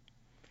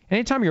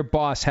 anytime your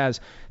boss has,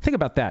 think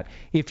about that.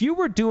 If you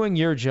were doing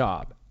your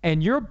job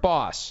and your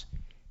boss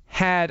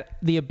had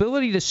the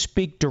ability to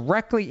speak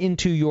directly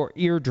into your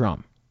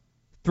eardrum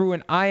through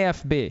an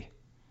IFB,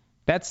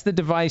 that's the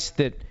device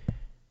that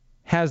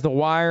has the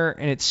wire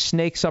and it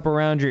snakes up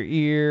around your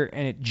ear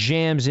and it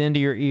jams into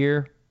your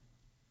ear.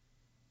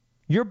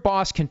 Your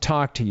boss can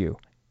talk to you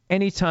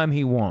anytime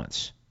he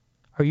wants.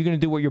 Are you going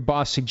to do what your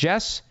boss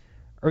suggests,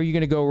 or are you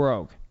going to go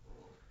rogue?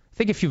 I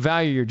think if you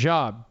value your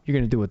job, you're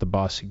going to do what the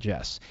boss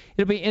suggests.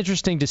 It'll be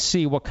interesting to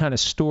see what kind of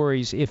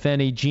stories, if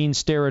any, Gene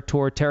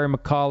Steratore, Terry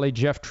McAulay,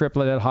 Jeff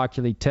Triplett at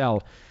Hockey League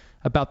tell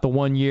about the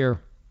 1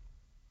 year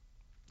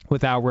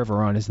with Al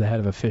Riveron as the head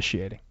of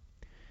officiating.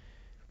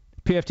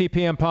 PFT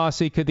PM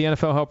Posse, could the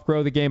NFL help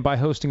grow the game by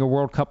hosting a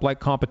World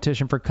Cup-like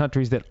competition for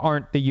countries that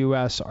aren't the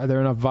U.S.? Are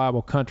there enough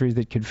viable countries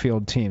that could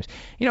field teams?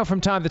 You know, from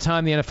time to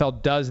time, the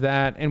NFL does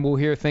that, and we'll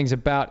hear things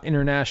about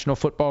international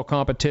football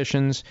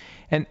competitions.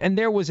 And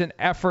there was an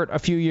effort a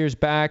few years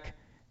back,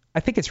 I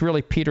think it's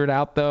really petered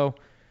out, though,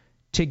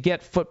 to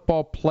get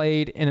football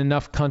played in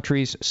enough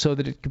countries so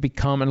that it could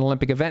become an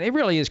Olympic event. It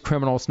really is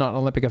criminal. It's not an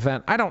Olympic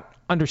event. I don't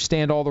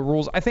understand all the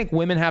rules. I think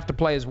women have to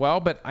play as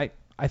well, but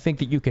I think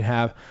that you could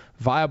have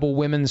viable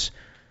women's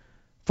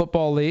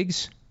football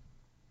leagues.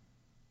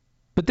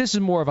 But this is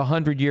more of a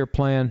 100-year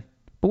plan.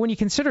 But when you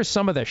consider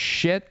some of the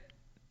shit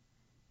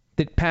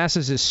that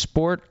passes as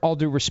sport, all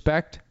due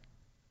respect,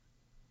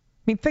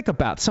 I mean, think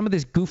about some of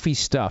this goofy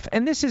stuff.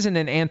 And this isn't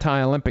an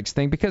anti-Olympics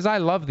thing because I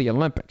love the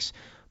Olympics,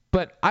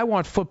 but I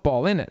want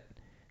football in it.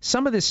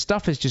 Some of this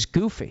stuff is just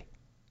goofy,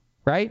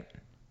 right?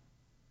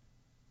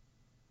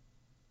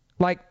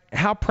 Like,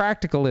 how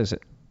practical is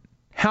it?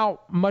 How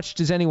much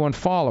does anyone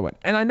follow it?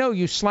 And I know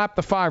you slap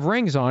the 5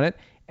 rings on it,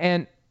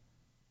 and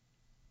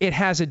it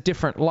has a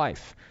different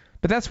life.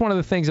 But that's one of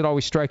the things that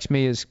always strikes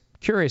me as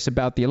curious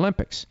about the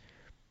Olympics.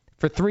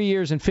 For 3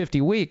 years and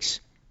 50 weeks,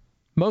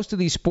 most of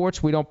these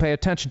sports we don't pay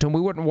attention to, and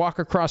we wouldn't walk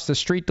across the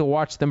street to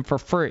watch them for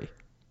free.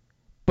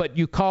 But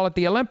you call it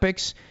the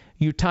Olympics,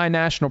 you tie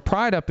national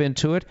pride up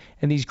into it,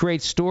 and these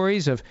great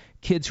stories of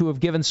kids who have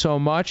given so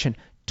much and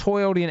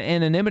toiled in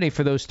anonymity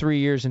for those 3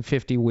 years and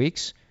 50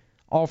 weeks,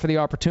 all for the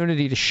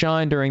opportunity to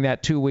shine during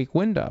that 2-week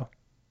window.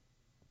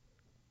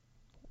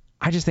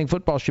 I just think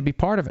football should be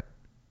part of it.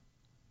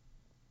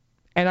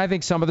 And I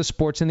think some of the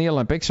sports in the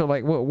Olympics are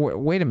like,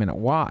 wait a minute,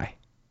 why?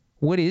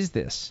 What is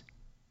this?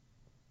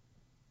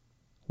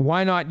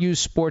 Why not use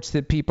sports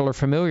that people are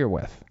familiar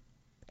with?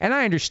 And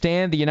I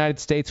understand the United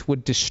States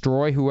would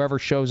destroy whoever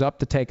shows up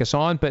to take us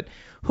on, but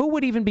who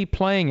would even be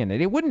playing in it?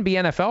 It wouldn't be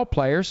NFL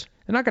players.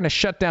 They're not going to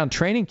shut down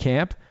training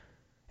camp.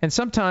 And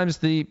sometimes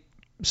the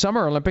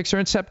Summer Olympics are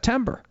in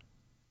September.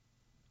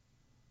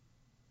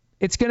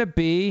 It's not going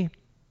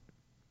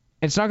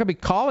to be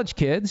college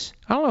kids.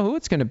 I don't know who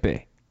it's going to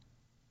be.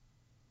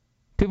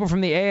 People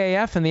from the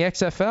AAF and the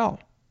XFL.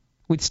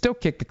 We'd still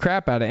kick the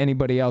crap out of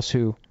anybody else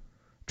who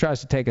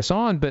tries to take us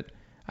on, but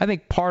I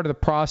think part of the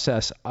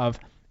process of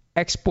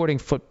exporting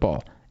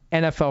football,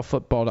 NFL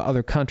football to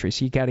other countries,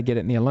 you got to get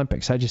it in the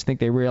Olympics. I just think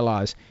they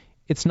realize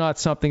it's not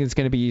something that's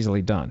going to be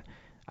easily done.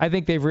 I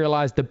think they've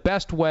realized the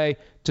best way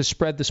to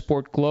spread the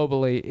sport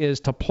globally is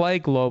to play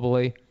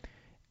globally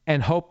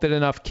and hope that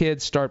enough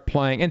kids start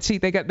playing. And see,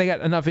 they got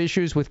enough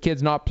issues with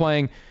kids not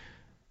playing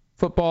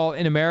football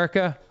in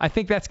America. I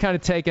think that's kind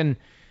of taken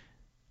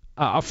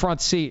a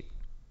front seat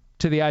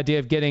to the idea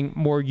of getting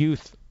more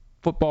youth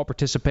football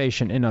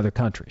participation in other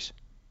countries.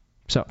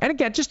 So, and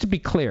again, just to be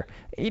clear,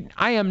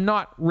 I am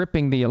not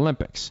ripping the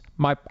Olympics.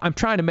 I'm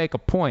trying to make a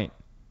point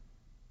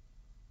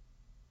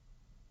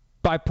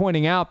by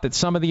pointing out that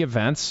some of the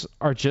events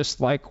are just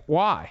like,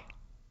 why?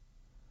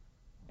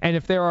 And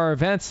if there are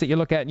events that you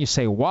look at and you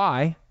say,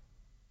 why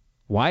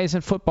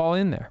isn't football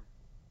in there?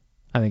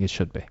 I think it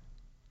should be.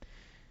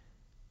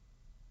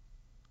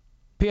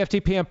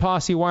 PFT PM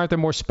Posse, why aren't there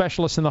more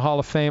specialists in the Hall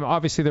of Fame?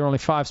 Obviously, there are only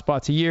 5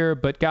 spots a year,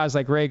 but guys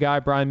like Ray Guy,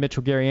 Brian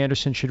Mitchell, Gary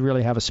Anderson should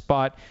really have a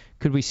spot.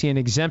 Could we see an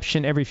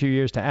exemption every few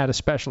years to add a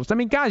specialist? I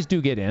mean, guys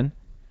do get in.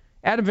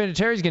 Adam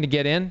Vinatieri's going to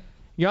get in.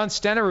 Jan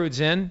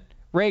Stenerud's in.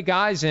 Ray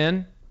Guy's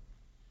in.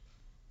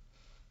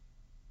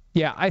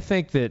 Yeah, I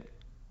think that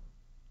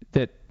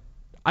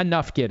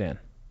enough get in.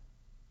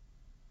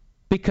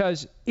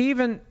 Because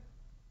even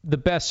the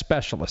best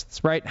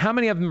specialists, right? How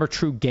many of them are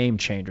true game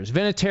changers?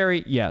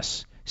 Vinatieri,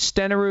 yes.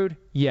 Stenerud,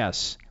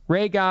 yes.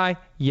 Ray Guy,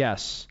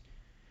 yes.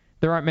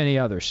 There aren't many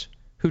others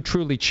who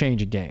truly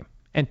change a game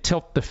and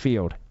tilt the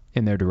field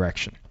in their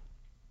direction.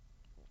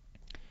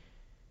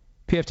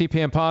 PFT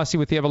PM Posse,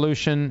 with the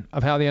evolution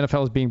of how the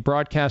NFL is being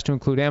broadcast to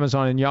include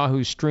Amazon and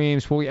Yahoo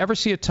streams, will we ever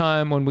see a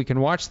time when we can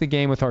watch the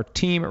game with our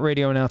team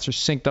radio announcers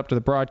synced up to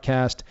the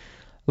broadcast?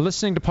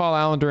 Listening to Paul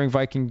Allen during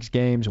Vikings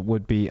games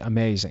would be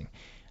amazing.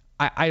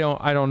 I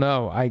don't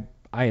know.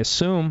 I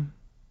assume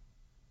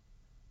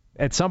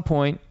at some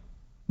point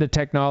the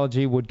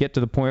technology would get to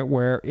the point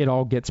where it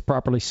all gets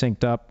properly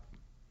synced up.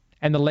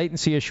 And the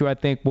latency issue, I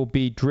think, will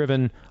be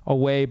driven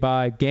away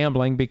by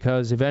gambling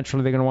because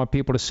eventually they're going to want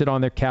people to sit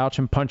on their couch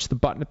and punch the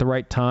button at the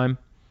right time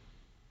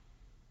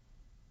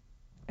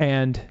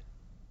and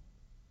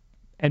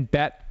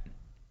bet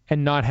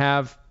and not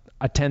have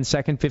a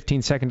 10-second,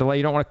 15-second delay.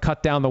 You don't want to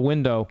cut down the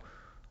window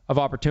of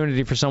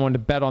opportunity for someone to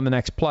bet on the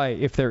next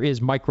play if there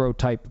is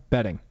micro-type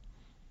betting.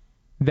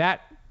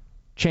 That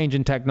change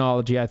in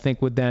technology, I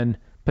think, would then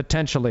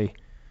potentially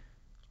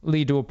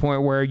lead to a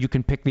point where you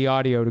can pick the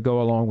audio to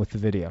go along with the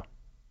video.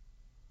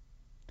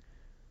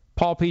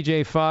 Paul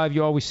PJ5,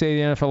 you always say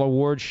the NFL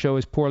awards show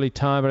is poorly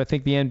timed, but I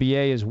think the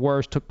NBA is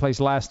worse. Took place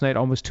last night,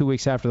 almost 2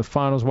 weeks after the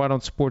finals. Why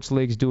don't sports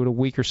leagues do it a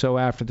week or so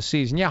after the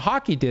season? Yeah,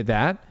 hockey did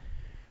that,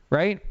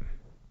 right?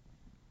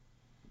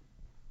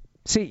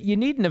 See, you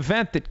need an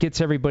event that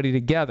gets everybody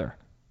together.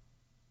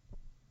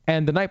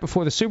 And the night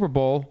before the Super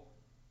Bowl,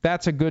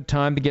 that's a good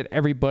time to get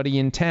everybody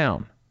in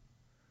town.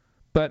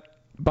 But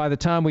by the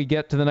time we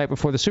get to the night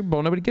before the Super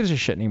Bowl, nobody gives a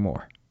shit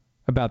anymore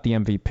about the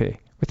MVP.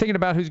 We're thinking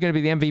about who's going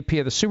to be the MVP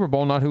of the Super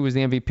Bowl, not who was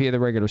the MVP of the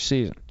regular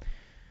season.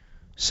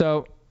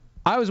 So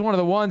I was one of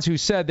the ones who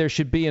said there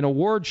should be an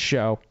awards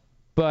show,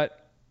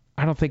 but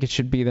I don't think it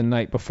should be the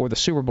night before the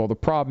Super Bowl. The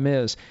problem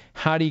is,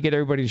 how do you get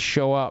everybody to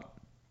show up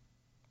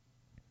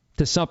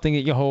to something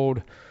that you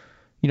hold,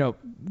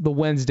 the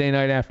Wednesday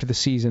night after the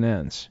season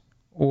ends,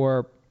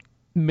 or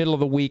middle of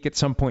the week at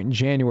some point in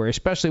January,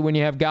 especially when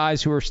you have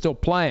guys who are still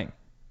playing.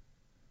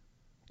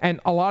 And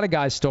a lot of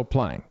guys still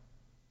playing.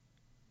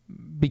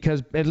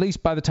 Because at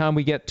least by the time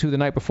we get to the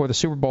night before the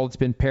Super Bowl, it's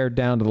been pared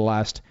down to the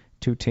last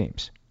two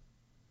teams.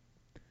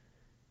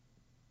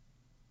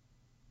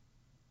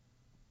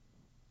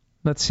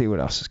 Let's see what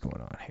else is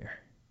going on here.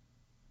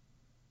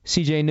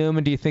 CJ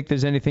Newman, do you think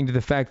there's anything to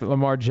the fact that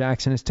Lamar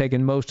Jackson has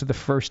taken most of the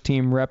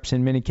first-team reps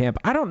in minicamp?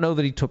 I don't know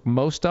that he took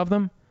most of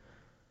them,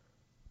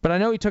 but I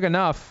know he took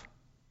enough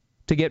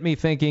to get me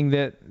thinking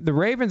that the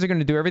Ravens are going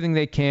to do everything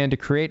they can to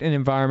create an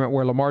environment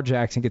where Lamar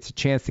Jackson gets a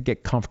chance to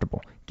get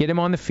comfortable, get him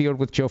on the field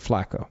with Joe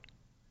Flacco.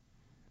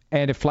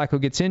 And if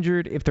Flacco gets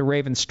injured, if the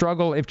Ravens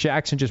struggle, if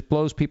Jackson just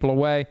blows people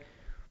away,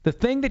 the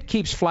thing that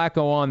keeps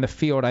Flacco on the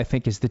field, I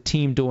think, is the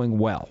team doing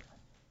well.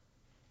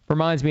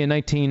 Reminds me of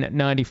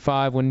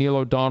 1995 when Neil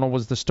O'Donnell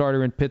was the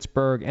starter in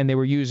Pittsburgh and they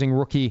were using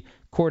rookie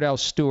Cordell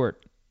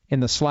Stewart in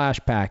the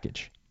slash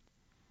package.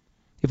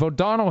 If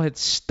O'Donnell had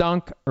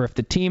stunk, or if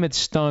the team had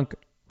stunk,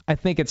 I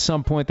think at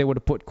some point they would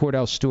have put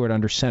Cordell Stewart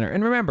under center.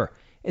 And remember,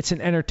 it's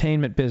an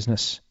entertainment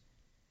business.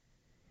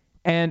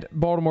 And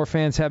Baltimore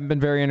fans haven't been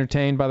very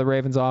entertained by the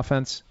Ravens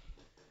offense.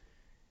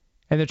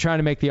 And they're trying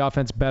to make the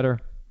offense better.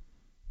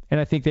 And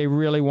I think they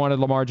really wanted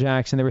Lamar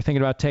Jackson. They were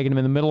thinking about taking him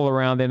in the middle of the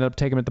round. They ended up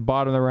taking him at the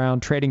bottom of the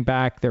round, trading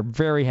back. They're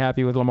very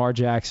happy with Lamar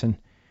Jackson.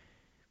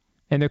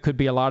 And there could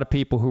be a lot of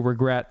people who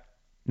regret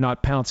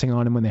not pouncing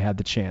on him when they had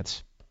the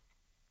chance.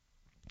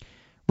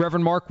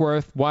 Reverend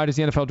Markworth, why does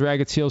the NFL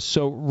drag its heels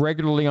so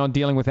regularly on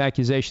dealing with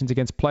accusations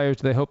against players?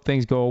 Do they hope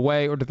things go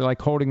away, or do they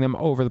like holding them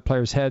over the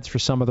players' heads for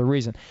some other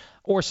reason?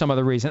 Or some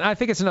other reason. I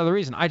think it's another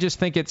reason. I just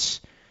think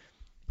it's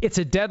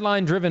a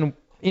deadline-driven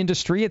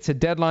industry. It's a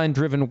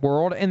deadline-driven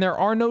world, and there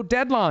are no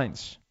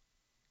deadlines.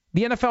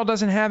 The NFL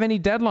doesn't have any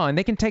deadline.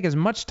 They can take as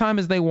much time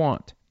as they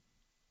want.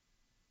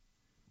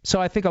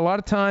 So I think a lot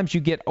of times you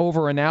get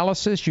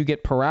over-analysis, you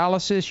get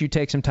paralysis, you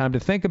take some time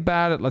to think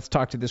about it. Let's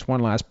talk to this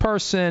one last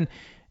person.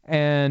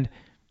 And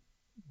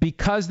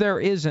because there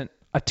isn't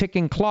a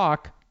ticking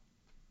clock,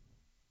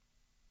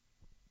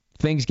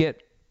 things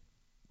get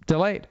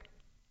delayed.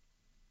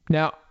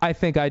 Now, I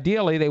think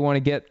ideally they want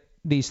to get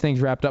these things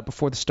wrapped up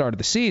before the start of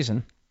the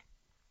season.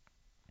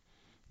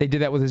 They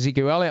did that with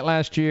Ezekiel Elliott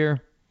last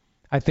year.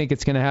 I think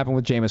it's going to happen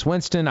with Jameis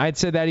Winston. I'd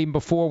said that even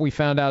before we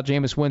found out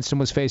Jameis Winston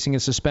was facing a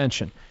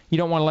suspension. You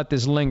don't want to let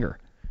this linger.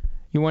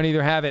 You want to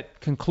either have it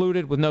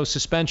concluded with no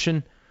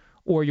suspension,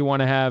 or you want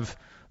to have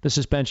the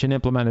suspension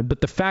implemented.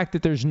 But the fact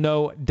that there's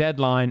no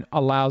deadline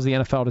allows the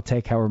NFL to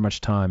take however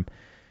much time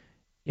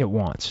it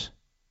wants.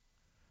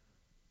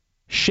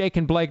 Shake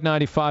and Blake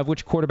 95,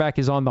 which quarterback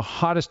is on the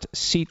hottest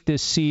seat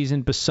this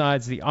season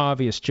besides the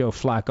obvious Joe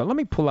Flacco? Let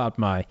me pull out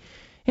my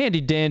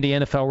handy-dandy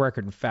NFL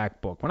record and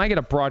fact book. When I get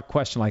a broad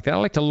question like that, I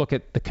like to look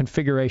at the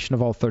configuration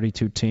of all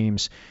 32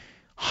 teams.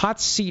 Hot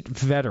seat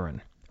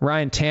veteran,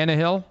 Ryan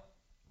Tannehill,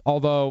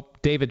 although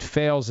David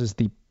Fales is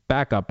the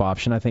backup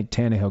option. I think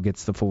Tannehill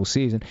gets the full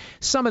season.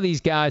 Some of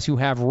these guys who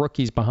have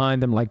rookies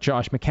behind them, like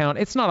Josh McCown,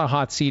 it's not a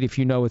hot seat if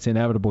you know it's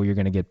inevitable you're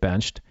going to get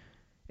benched.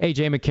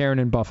 A.J. McCarron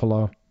in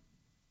Buffalo.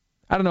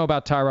 I don't know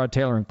about Tyrod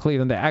Taylor in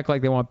Cleveland. They act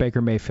like they want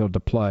Baker Mayfield to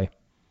play.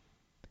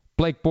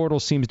 Blake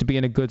Bortles seems to be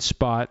in a good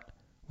spot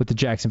with the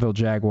Jacksonville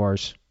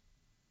Jaguars.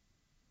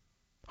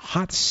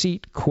 Hot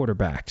seat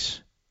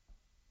quarterbacks.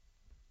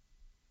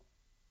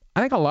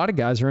 I think a lot of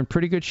guys are in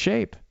pretty good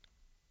shape,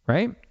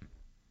 right?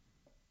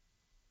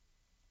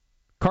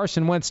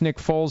 Carson Wentz, Nick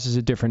Foles is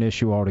a different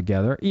issue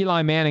altogether.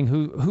 Eli Manning,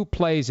 who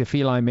plays if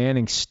Eli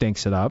Manning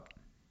stinks it up?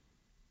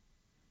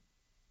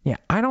 Yeah,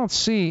 I don't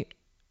see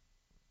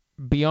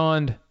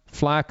beyond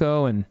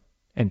Flacco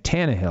and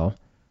Tannehill,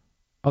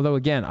 although,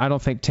 again, I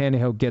don't think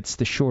Tannehill gets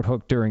the short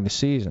hook during the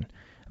season.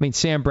 I mean,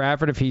 Sam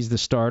Bradford, if he's the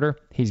starter,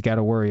 he's got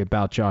to worry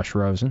about Josh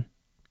Rosen.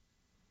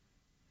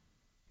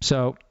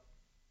 So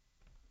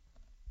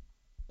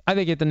I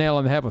think you hit the nail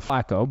on the head with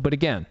Flacco. But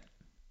again,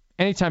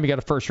 anytime you got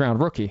a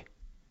first-round rookie,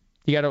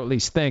 you got to at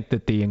least think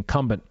that the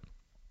incumbent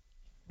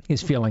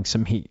is feeling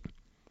some heat.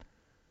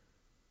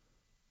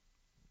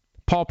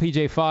 Paul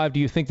PJ5, do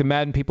you think the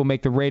Madden people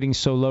make the ratings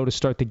so low to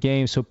start the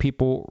game so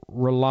people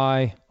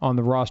rely on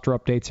the roster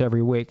updates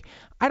every week?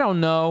 I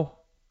don't know.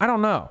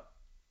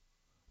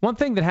 One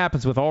thing that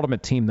happens with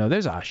Ultimate Team, though,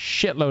 there's a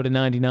shitload of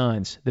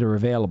 99s that are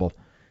available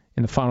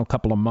in the final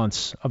couple of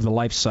months of the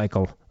life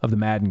cycle of the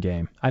Madden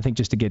game. I think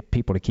just to get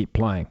people to keep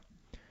playing.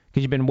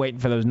 Because you've been waiting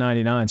for those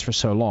 99s for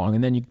so long.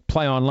 And then you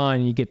play online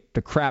and you get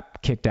the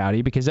crap kicked out of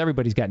you because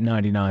everybody's got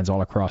 99s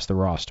all across the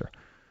roster.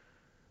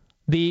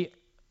 The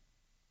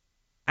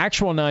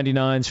actual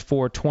 99s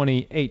for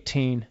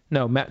 2019.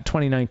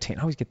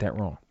 I always get that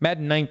wrong.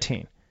 Madden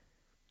 19.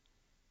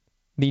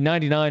 The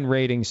 99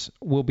 ratings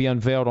will be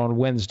unveiled on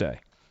Wednesday.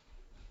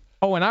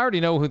 Oh, and I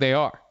already know who they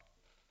are.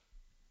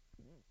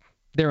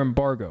 They're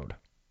embargoed.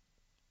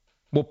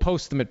 We'll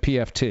post them at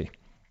PFT.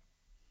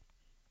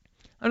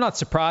 I'm not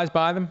surprised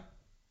by them.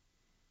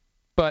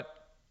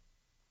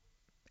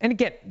 And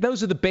again,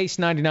 those are the base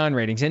 99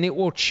 ratings, and it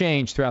will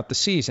change throughout the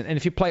season. And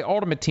if you play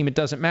Ultimate Team, it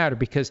doesn't matter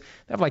because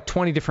they have like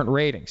 20 different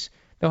ratings.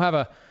 They'll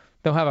have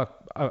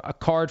a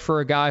card for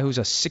a guy who's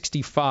a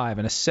 65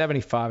 and a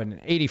 75 and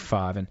an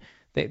 85, and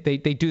they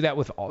do that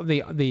with all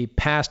the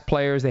past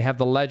players. They have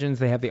the legends.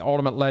 They have the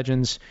Ultimate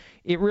Legends.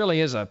 It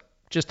really is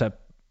just a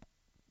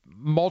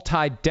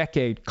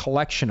multi-decade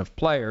collection of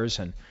players,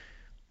 and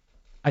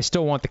I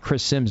still want the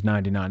Chris Sims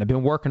 99. I've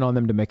been working on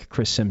them to make a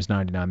Chris Sims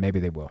 99. Maybe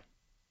they will.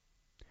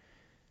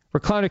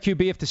 Recliner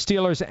QB, if the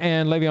Steelers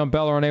and Le'Veon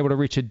Bell are unable to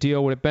reach a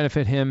deal, would it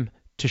benefit him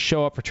to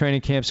show up for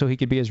training camp so he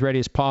could be as ready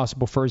as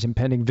possible for his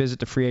impending visit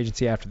to free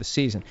agency after the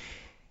season?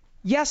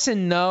 Yes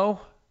and no.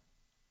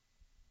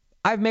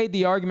 I've made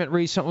the argument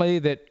recently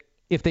that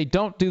if they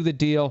don't do the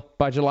deal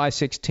by July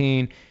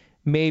 16,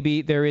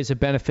 maybe there is a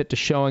benefit to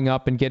showing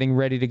up and getting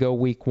ready to go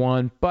week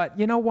 1.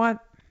 But you know what?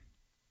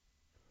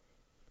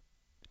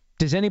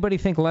 Does anybody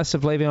think less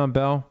of Le'Veon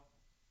Bell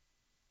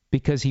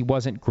because he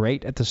wasn't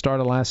great at the start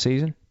of last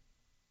season?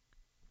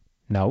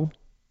 No.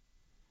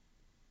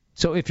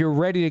 So if you're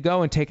ready to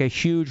go and take a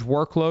huge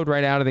workload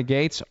right out of the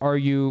gates, are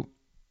you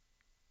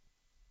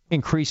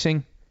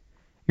increasing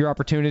your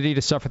opportunity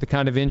to suffer the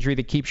kind of injury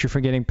that keeps you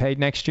from getting paid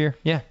next year?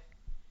 Yeah.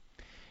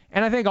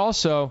 And I think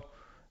also,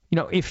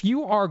 if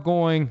you are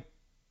going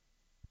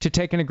to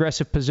take an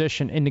aggressive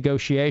position in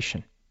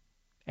negotiation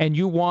and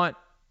you want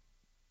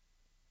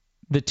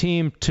the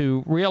team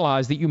to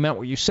realize that you meant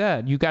what you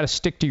said, you got to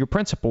stick to your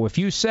principle. If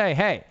you say,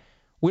 hey,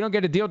 we don't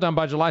get a deal done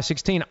by July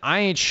 16,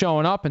 I ain't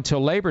showing up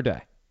until Labor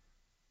Day.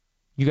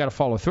 You got to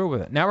follow through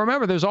with it. Now,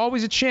 remember, there's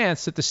always a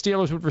chance that the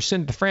Steelers would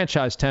rescind the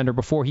franchise tender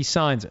before he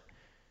signs it.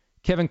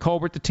 Kevin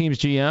Colbert, the team's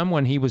GM,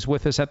 when he was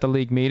with us at the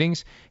league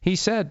meetings, he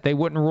said they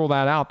wouldn't rule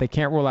that out. They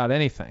can't rule out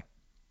anything.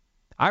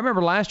 I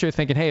remember last year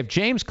thinking, hey, if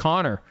James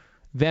Conner,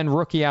 then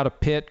rookie out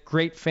of Pitt,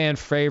 great fan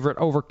favorite,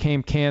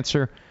 overcame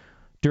cancer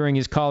during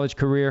his college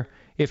career,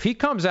 if he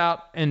comes out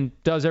and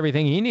does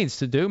everything he needs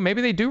to do,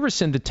 maybe they do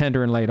rescind the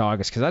tender in late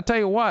August. Because I tell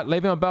you what,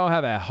 Le'Veon Bell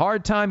have a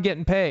hard time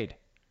getting paid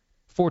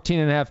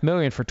 $14.5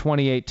 million for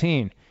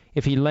 2018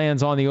 if he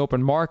lands on the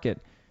open market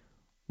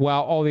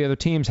while all the other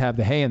teams have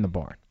the hay in the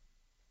barn.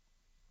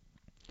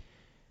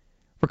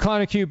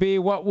 Recliner QB,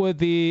 what would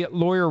the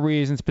lawyer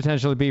reasons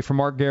potentially be for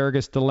Mark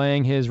Garrigus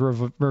delaying his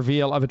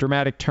reveal of a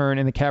dramatic turn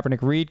in the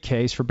Kaepernick-Reed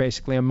case for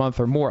basically a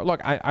month or more?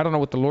 Look, I don't know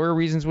what the lawyer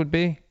reasons would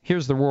be.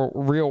 Here's the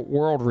real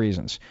world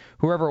reasons.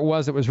 Whoever it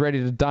was that was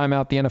ready to dime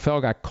out the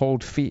NFL got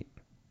cold feet.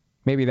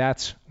 Maybe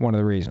that's one of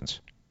the reasons.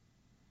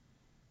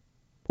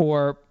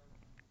 Or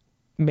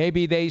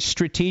maybe they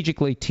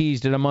strategically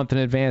teased it a month in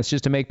advance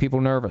just to make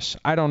people nervous.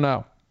 I don't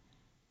know.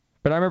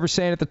 But I remember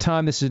saying at the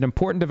time, this is an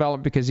important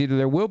development because either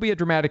there will be a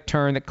dramatic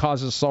turn that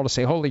causes us all to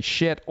say, holy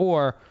shit,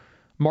 or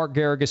Mark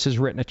Garrigus has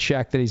written a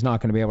check that he's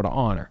not going to be able to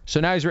honor. So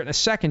now he's written a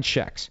second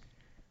check.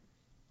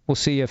 We'll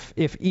see if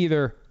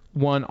either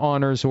one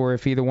honors or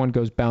if either one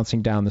goes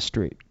bouncing down the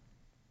street.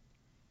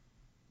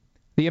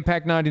 The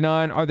Impact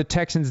 99, are the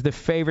Texans the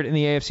favorite in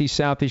the AFC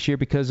South this year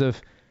because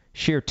of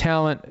sheer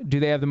talent? Do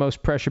they have the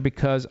most pressure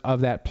because of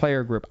that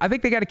player group? I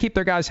think they got to keep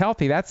their guys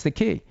healthy. That's the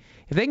key.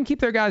 If they can keep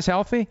their guys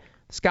healthy,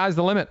 the sky's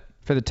the limit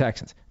for the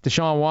Texans.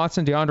 Deshaun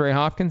Watson, DeAndre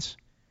Hopkins,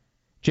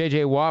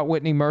 J.J. Watt,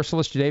 Whitney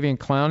Merciless, Jadeveon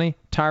Clowney,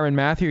 Tyrann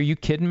Mathieu. Are you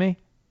kidding me?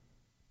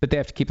 But they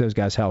have to keep those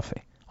guys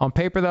healthy. On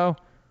paper, though,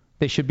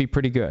 they should be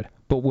pretty good.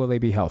 But will they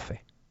be healthy?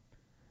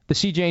 The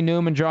C.J.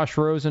 Newman, Josh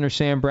Rosen, or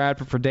Sam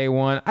Bradford for day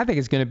one? I think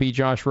it's going to be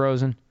Josh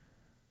Rosen.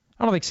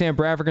 I don't think Sam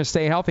Bradford can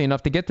stay healthy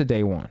enough to get to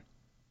day one.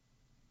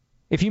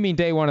 If you mean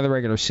day one of the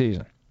regular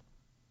season.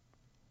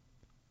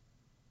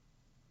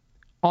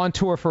 On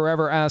Tour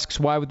Forever asks,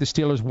 why would the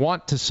Steelers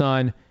want to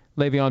sign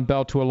Le'Veon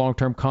Bell to a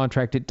long-term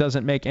contract? It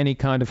doesn't make any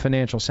kind of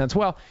financial sense.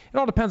 Well, it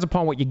all depends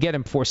upon what you get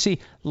him for. See,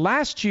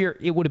 last year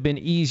it would have been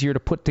easier to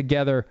put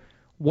together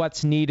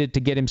what's needed to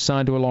get him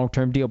signed to a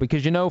long-term deal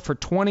because, for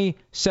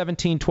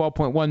 2017,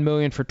 $12.1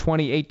 million, for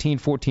 2018,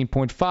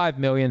 $14.5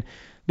 million,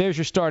 there's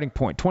your starting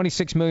point.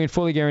 $26 million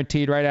fully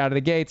guaranteed right out of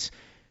the gates.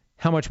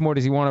 How much more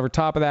does he want over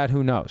top of that?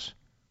 Who knows?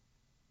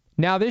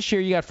 Now this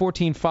year you got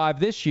 $14.5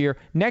 this year.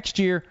 Next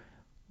year,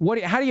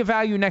 how do you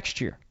value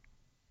next year?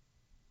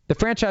 The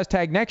franchise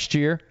tag next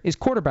year is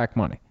quarterback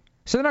money.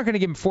 So they're not going to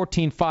give him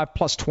 $14.5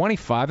 plus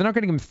 $25. They're not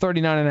going to give him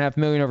 $39.5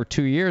 million over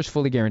 2 years,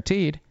 fully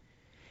guaranteed.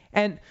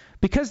 And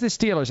because the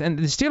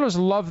Steelers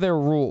love their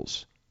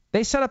rules.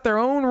 They set up their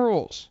own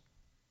rules.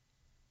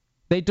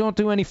 They don't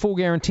do any full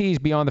guarantees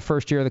beyond the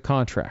first year of the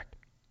contract.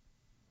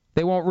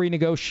 They won't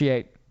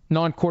renegotiate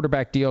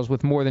non-quarterback deals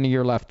with more than a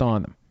year left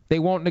on them. They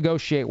won't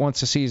negotiate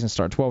once the season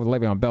starts. Well, with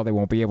Le'Veon Bell, they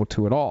won't be able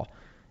to at all.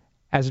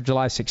 As of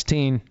July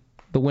 16,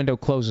 the window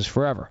closes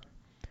forever.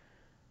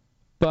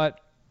 But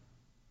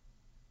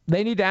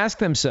They need to ask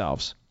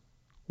themselves,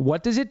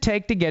 what does it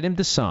take to get him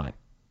to sign?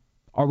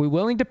 Are we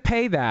willing to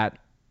pay that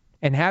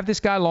and have this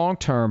guy long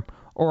term,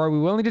 or are we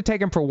willing to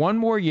take him for one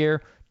more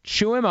year,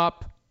 chew him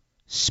up,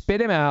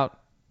 spit him out,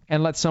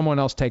 and let someone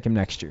else take him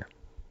next year?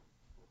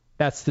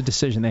 That's the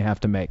decision they have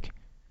to make,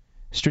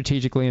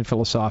 strategically and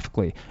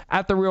philosophically.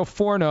 At The Real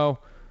Forno,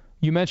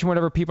 you mentioned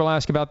whenever people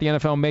ask about the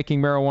NFL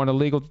making marijuana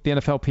legal, the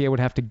NFLPA would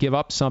have to give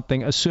up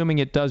something, assuming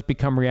it does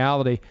become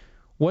reality.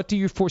 What do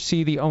you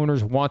foresee the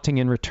owners wanting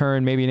in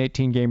return, maybe an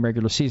 18-game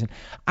regular season?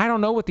 I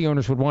don't know what the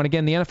owners would want.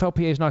 Again, the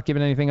NFLPA is not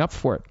giving anything up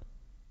for it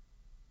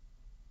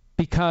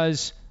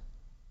because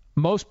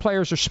most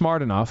players are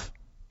smart enough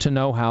to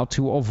know how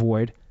to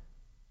avoid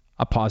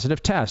a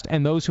positive test.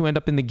 And those who end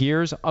up in the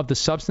gears of the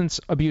substance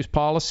abuse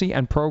policy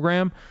and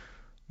program,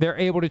 they're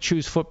able to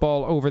choose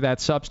football over that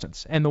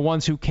substance. And the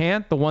ones who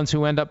can't, the ones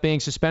who end up being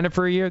suspended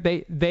for a year,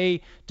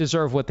 they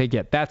deserve what they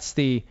get. That's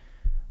the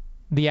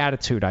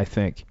attitude, I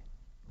think.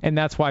 And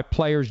that's why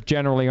players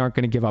generally aren't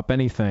going to give up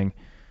anything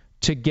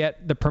to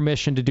get the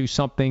permission to do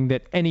something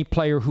that any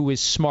player who is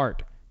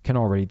smart can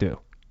already do.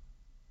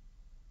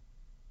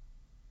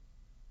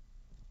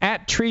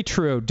 At Tree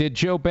True, did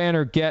Joe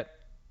Banner get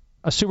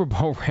a Super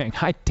Bowl ring?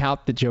 I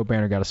doubt that Joe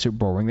Banner got a Super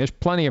Bowl ring. There's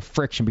plenty of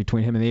friction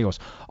between him and the Eagles.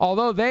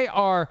 Although they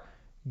are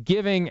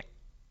giving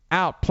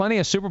out plenty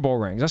of Super Bowl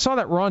rings. I saw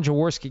that Ron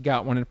Jaworski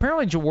got one, and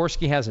apparently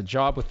Jaworski has a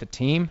job with the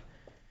team.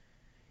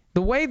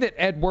 The way that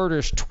Ed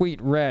Werder's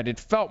tweet read, it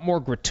felt more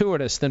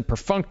gratuitous than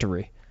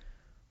perfunctory.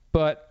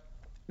 But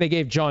they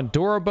gave John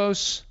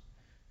Dorobos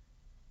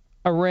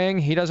a ring.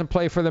 He doesn't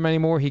play for them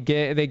anymore.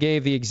 They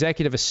gave the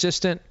executive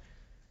assistant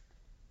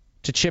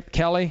to Chip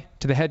Kelly,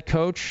 to the head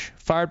coach,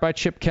 fired by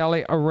Chip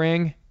Kelly, a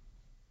ring.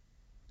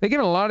 They're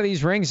giving a lot of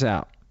these rings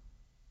out.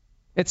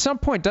 At some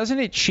point, doesn't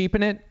it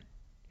cheapen it?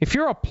 If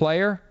you're a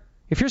player,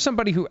 if you're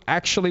somebody who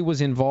actually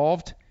was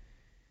involved,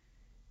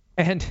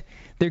 and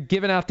they're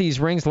giving out these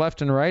rings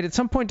left and right, at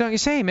some point, don't you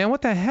say, hey, man,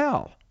 what the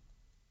hell?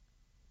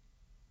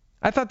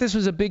 I thought this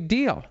was a big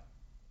deal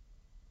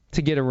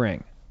to get a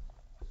ring.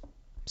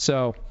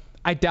 So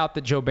I doubt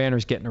that Joe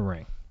Banner's getting a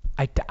ring.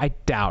 I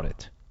doubt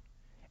it.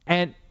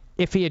 And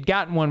if he had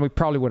gotten one, we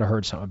probably would have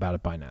heard something about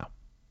it by now.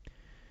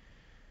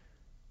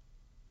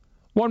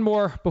 One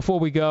more before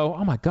we go.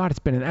 Oh, my God, it's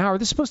been an hour.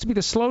 This is supposed to be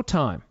the slow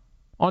time.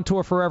 On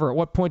tour forever. At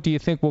what point do you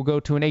think we'll go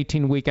to an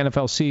 18-week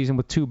NFL season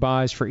with 2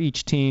 byes for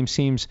each team?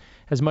 Seems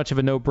as much of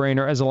a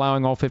no-brainer as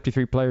allowing all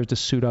 53 players to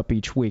suit up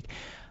each week.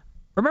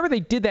 Remember they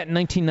did that in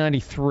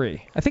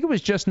 1993. I think it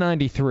was just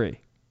 93.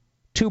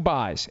 2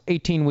 byes,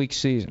 18-week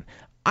season.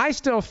 I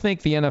still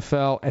think the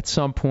NFL at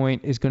some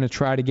point is going to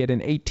try to get an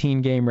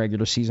 18-game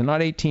regular season.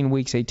 Not 18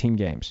 weeks, 18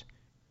 games.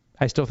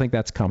 I still think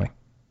that's coming.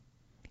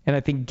 And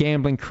I think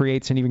gambling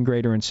creates an even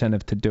greater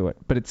incentive to do it.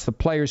 But it's the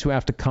players who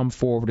have to come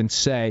forward and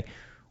say,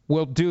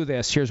 we'll do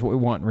this. Here's what we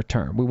want in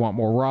return. We want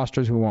more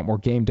rosters. We want more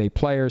game day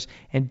players.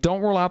 And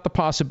don't rule out the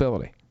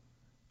possibility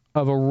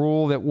of a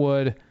rule that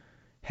would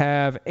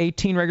have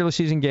 18 regular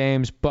season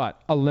games, but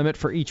a limit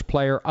for each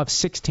player of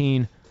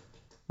 16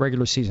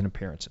 regular season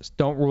appearances.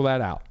 Don't rule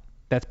that out.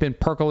 That's been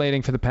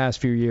percolating for the past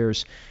few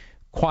years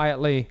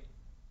quietly,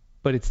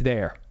 but it's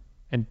there.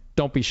 And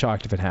don't be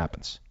shocked if it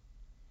happens.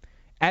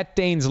 At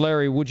Danes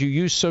Larry, would you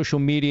use social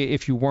media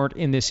if you weren't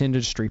in this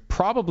industry?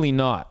 Probably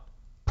not.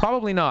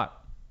 Probably not.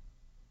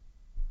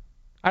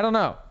 I don't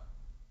know.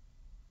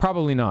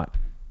 Probably not.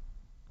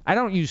 I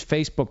don't use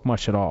Facebook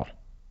much at all.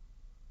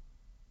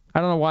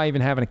 I don't know why I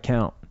even have an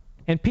account.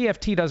 And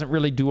PFT doesn't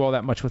really do all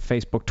that much with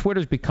Facebook.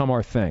 Twitter's become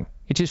our thing.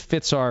 It just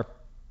fits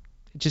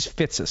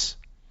us.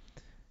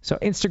 So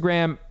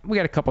Instagram, we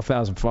got a couple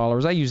thousand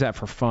followers. I use that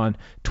for fun.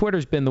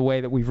 Twitter's been the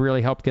way that we've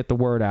really helped get the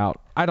word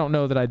out. I don't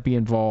know that I'd be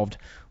involved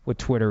with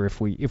Twitter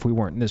if we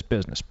weren't in this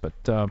business, but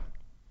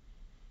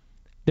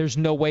there's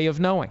no way of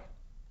knowing.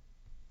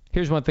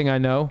 Here's one thing I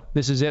know.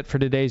 This is it for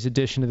today's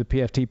edition of the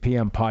PFT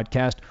PM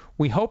podcast.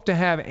 We hope to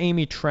have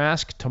Amy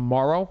Trask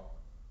tomorrow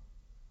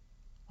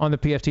on the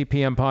PFT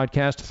PM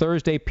podcast.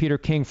 Thursday, Peter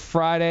King.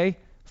 Friday,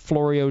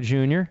 Florio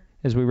Jr.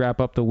 as we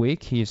wrap up the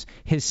week. He's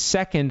his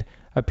second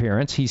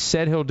appearance. He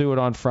said he'll do it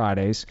on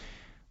Fridays.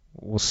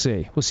 We'll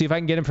see. We'll see if I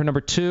can get him for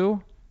number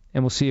 2,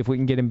 and we'll see if we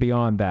can get him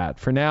beyond that.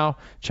 For now,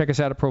 check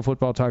us out at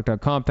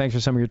ProFootballTalk.com. Thanks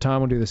for some of your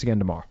time. We'll do this again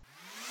tomorrow.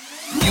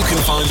 You can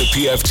find the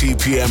PFT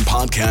PM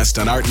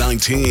podcast on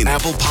Art19,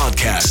 Apple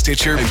Podcasts,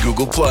 Stitcher, and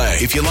Google Play.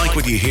 If you like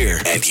what you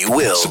hear, and you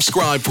will,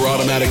 subscribe for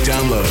automatic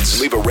downloads.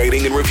 Leave a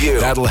rating and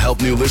review. That'll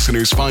help new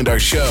listeners find our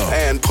show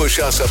and push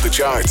us up the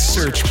charts.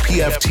 Search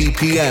PFT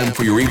PM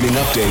for your evening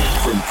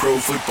update from Pro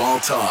Football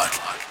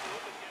Talk.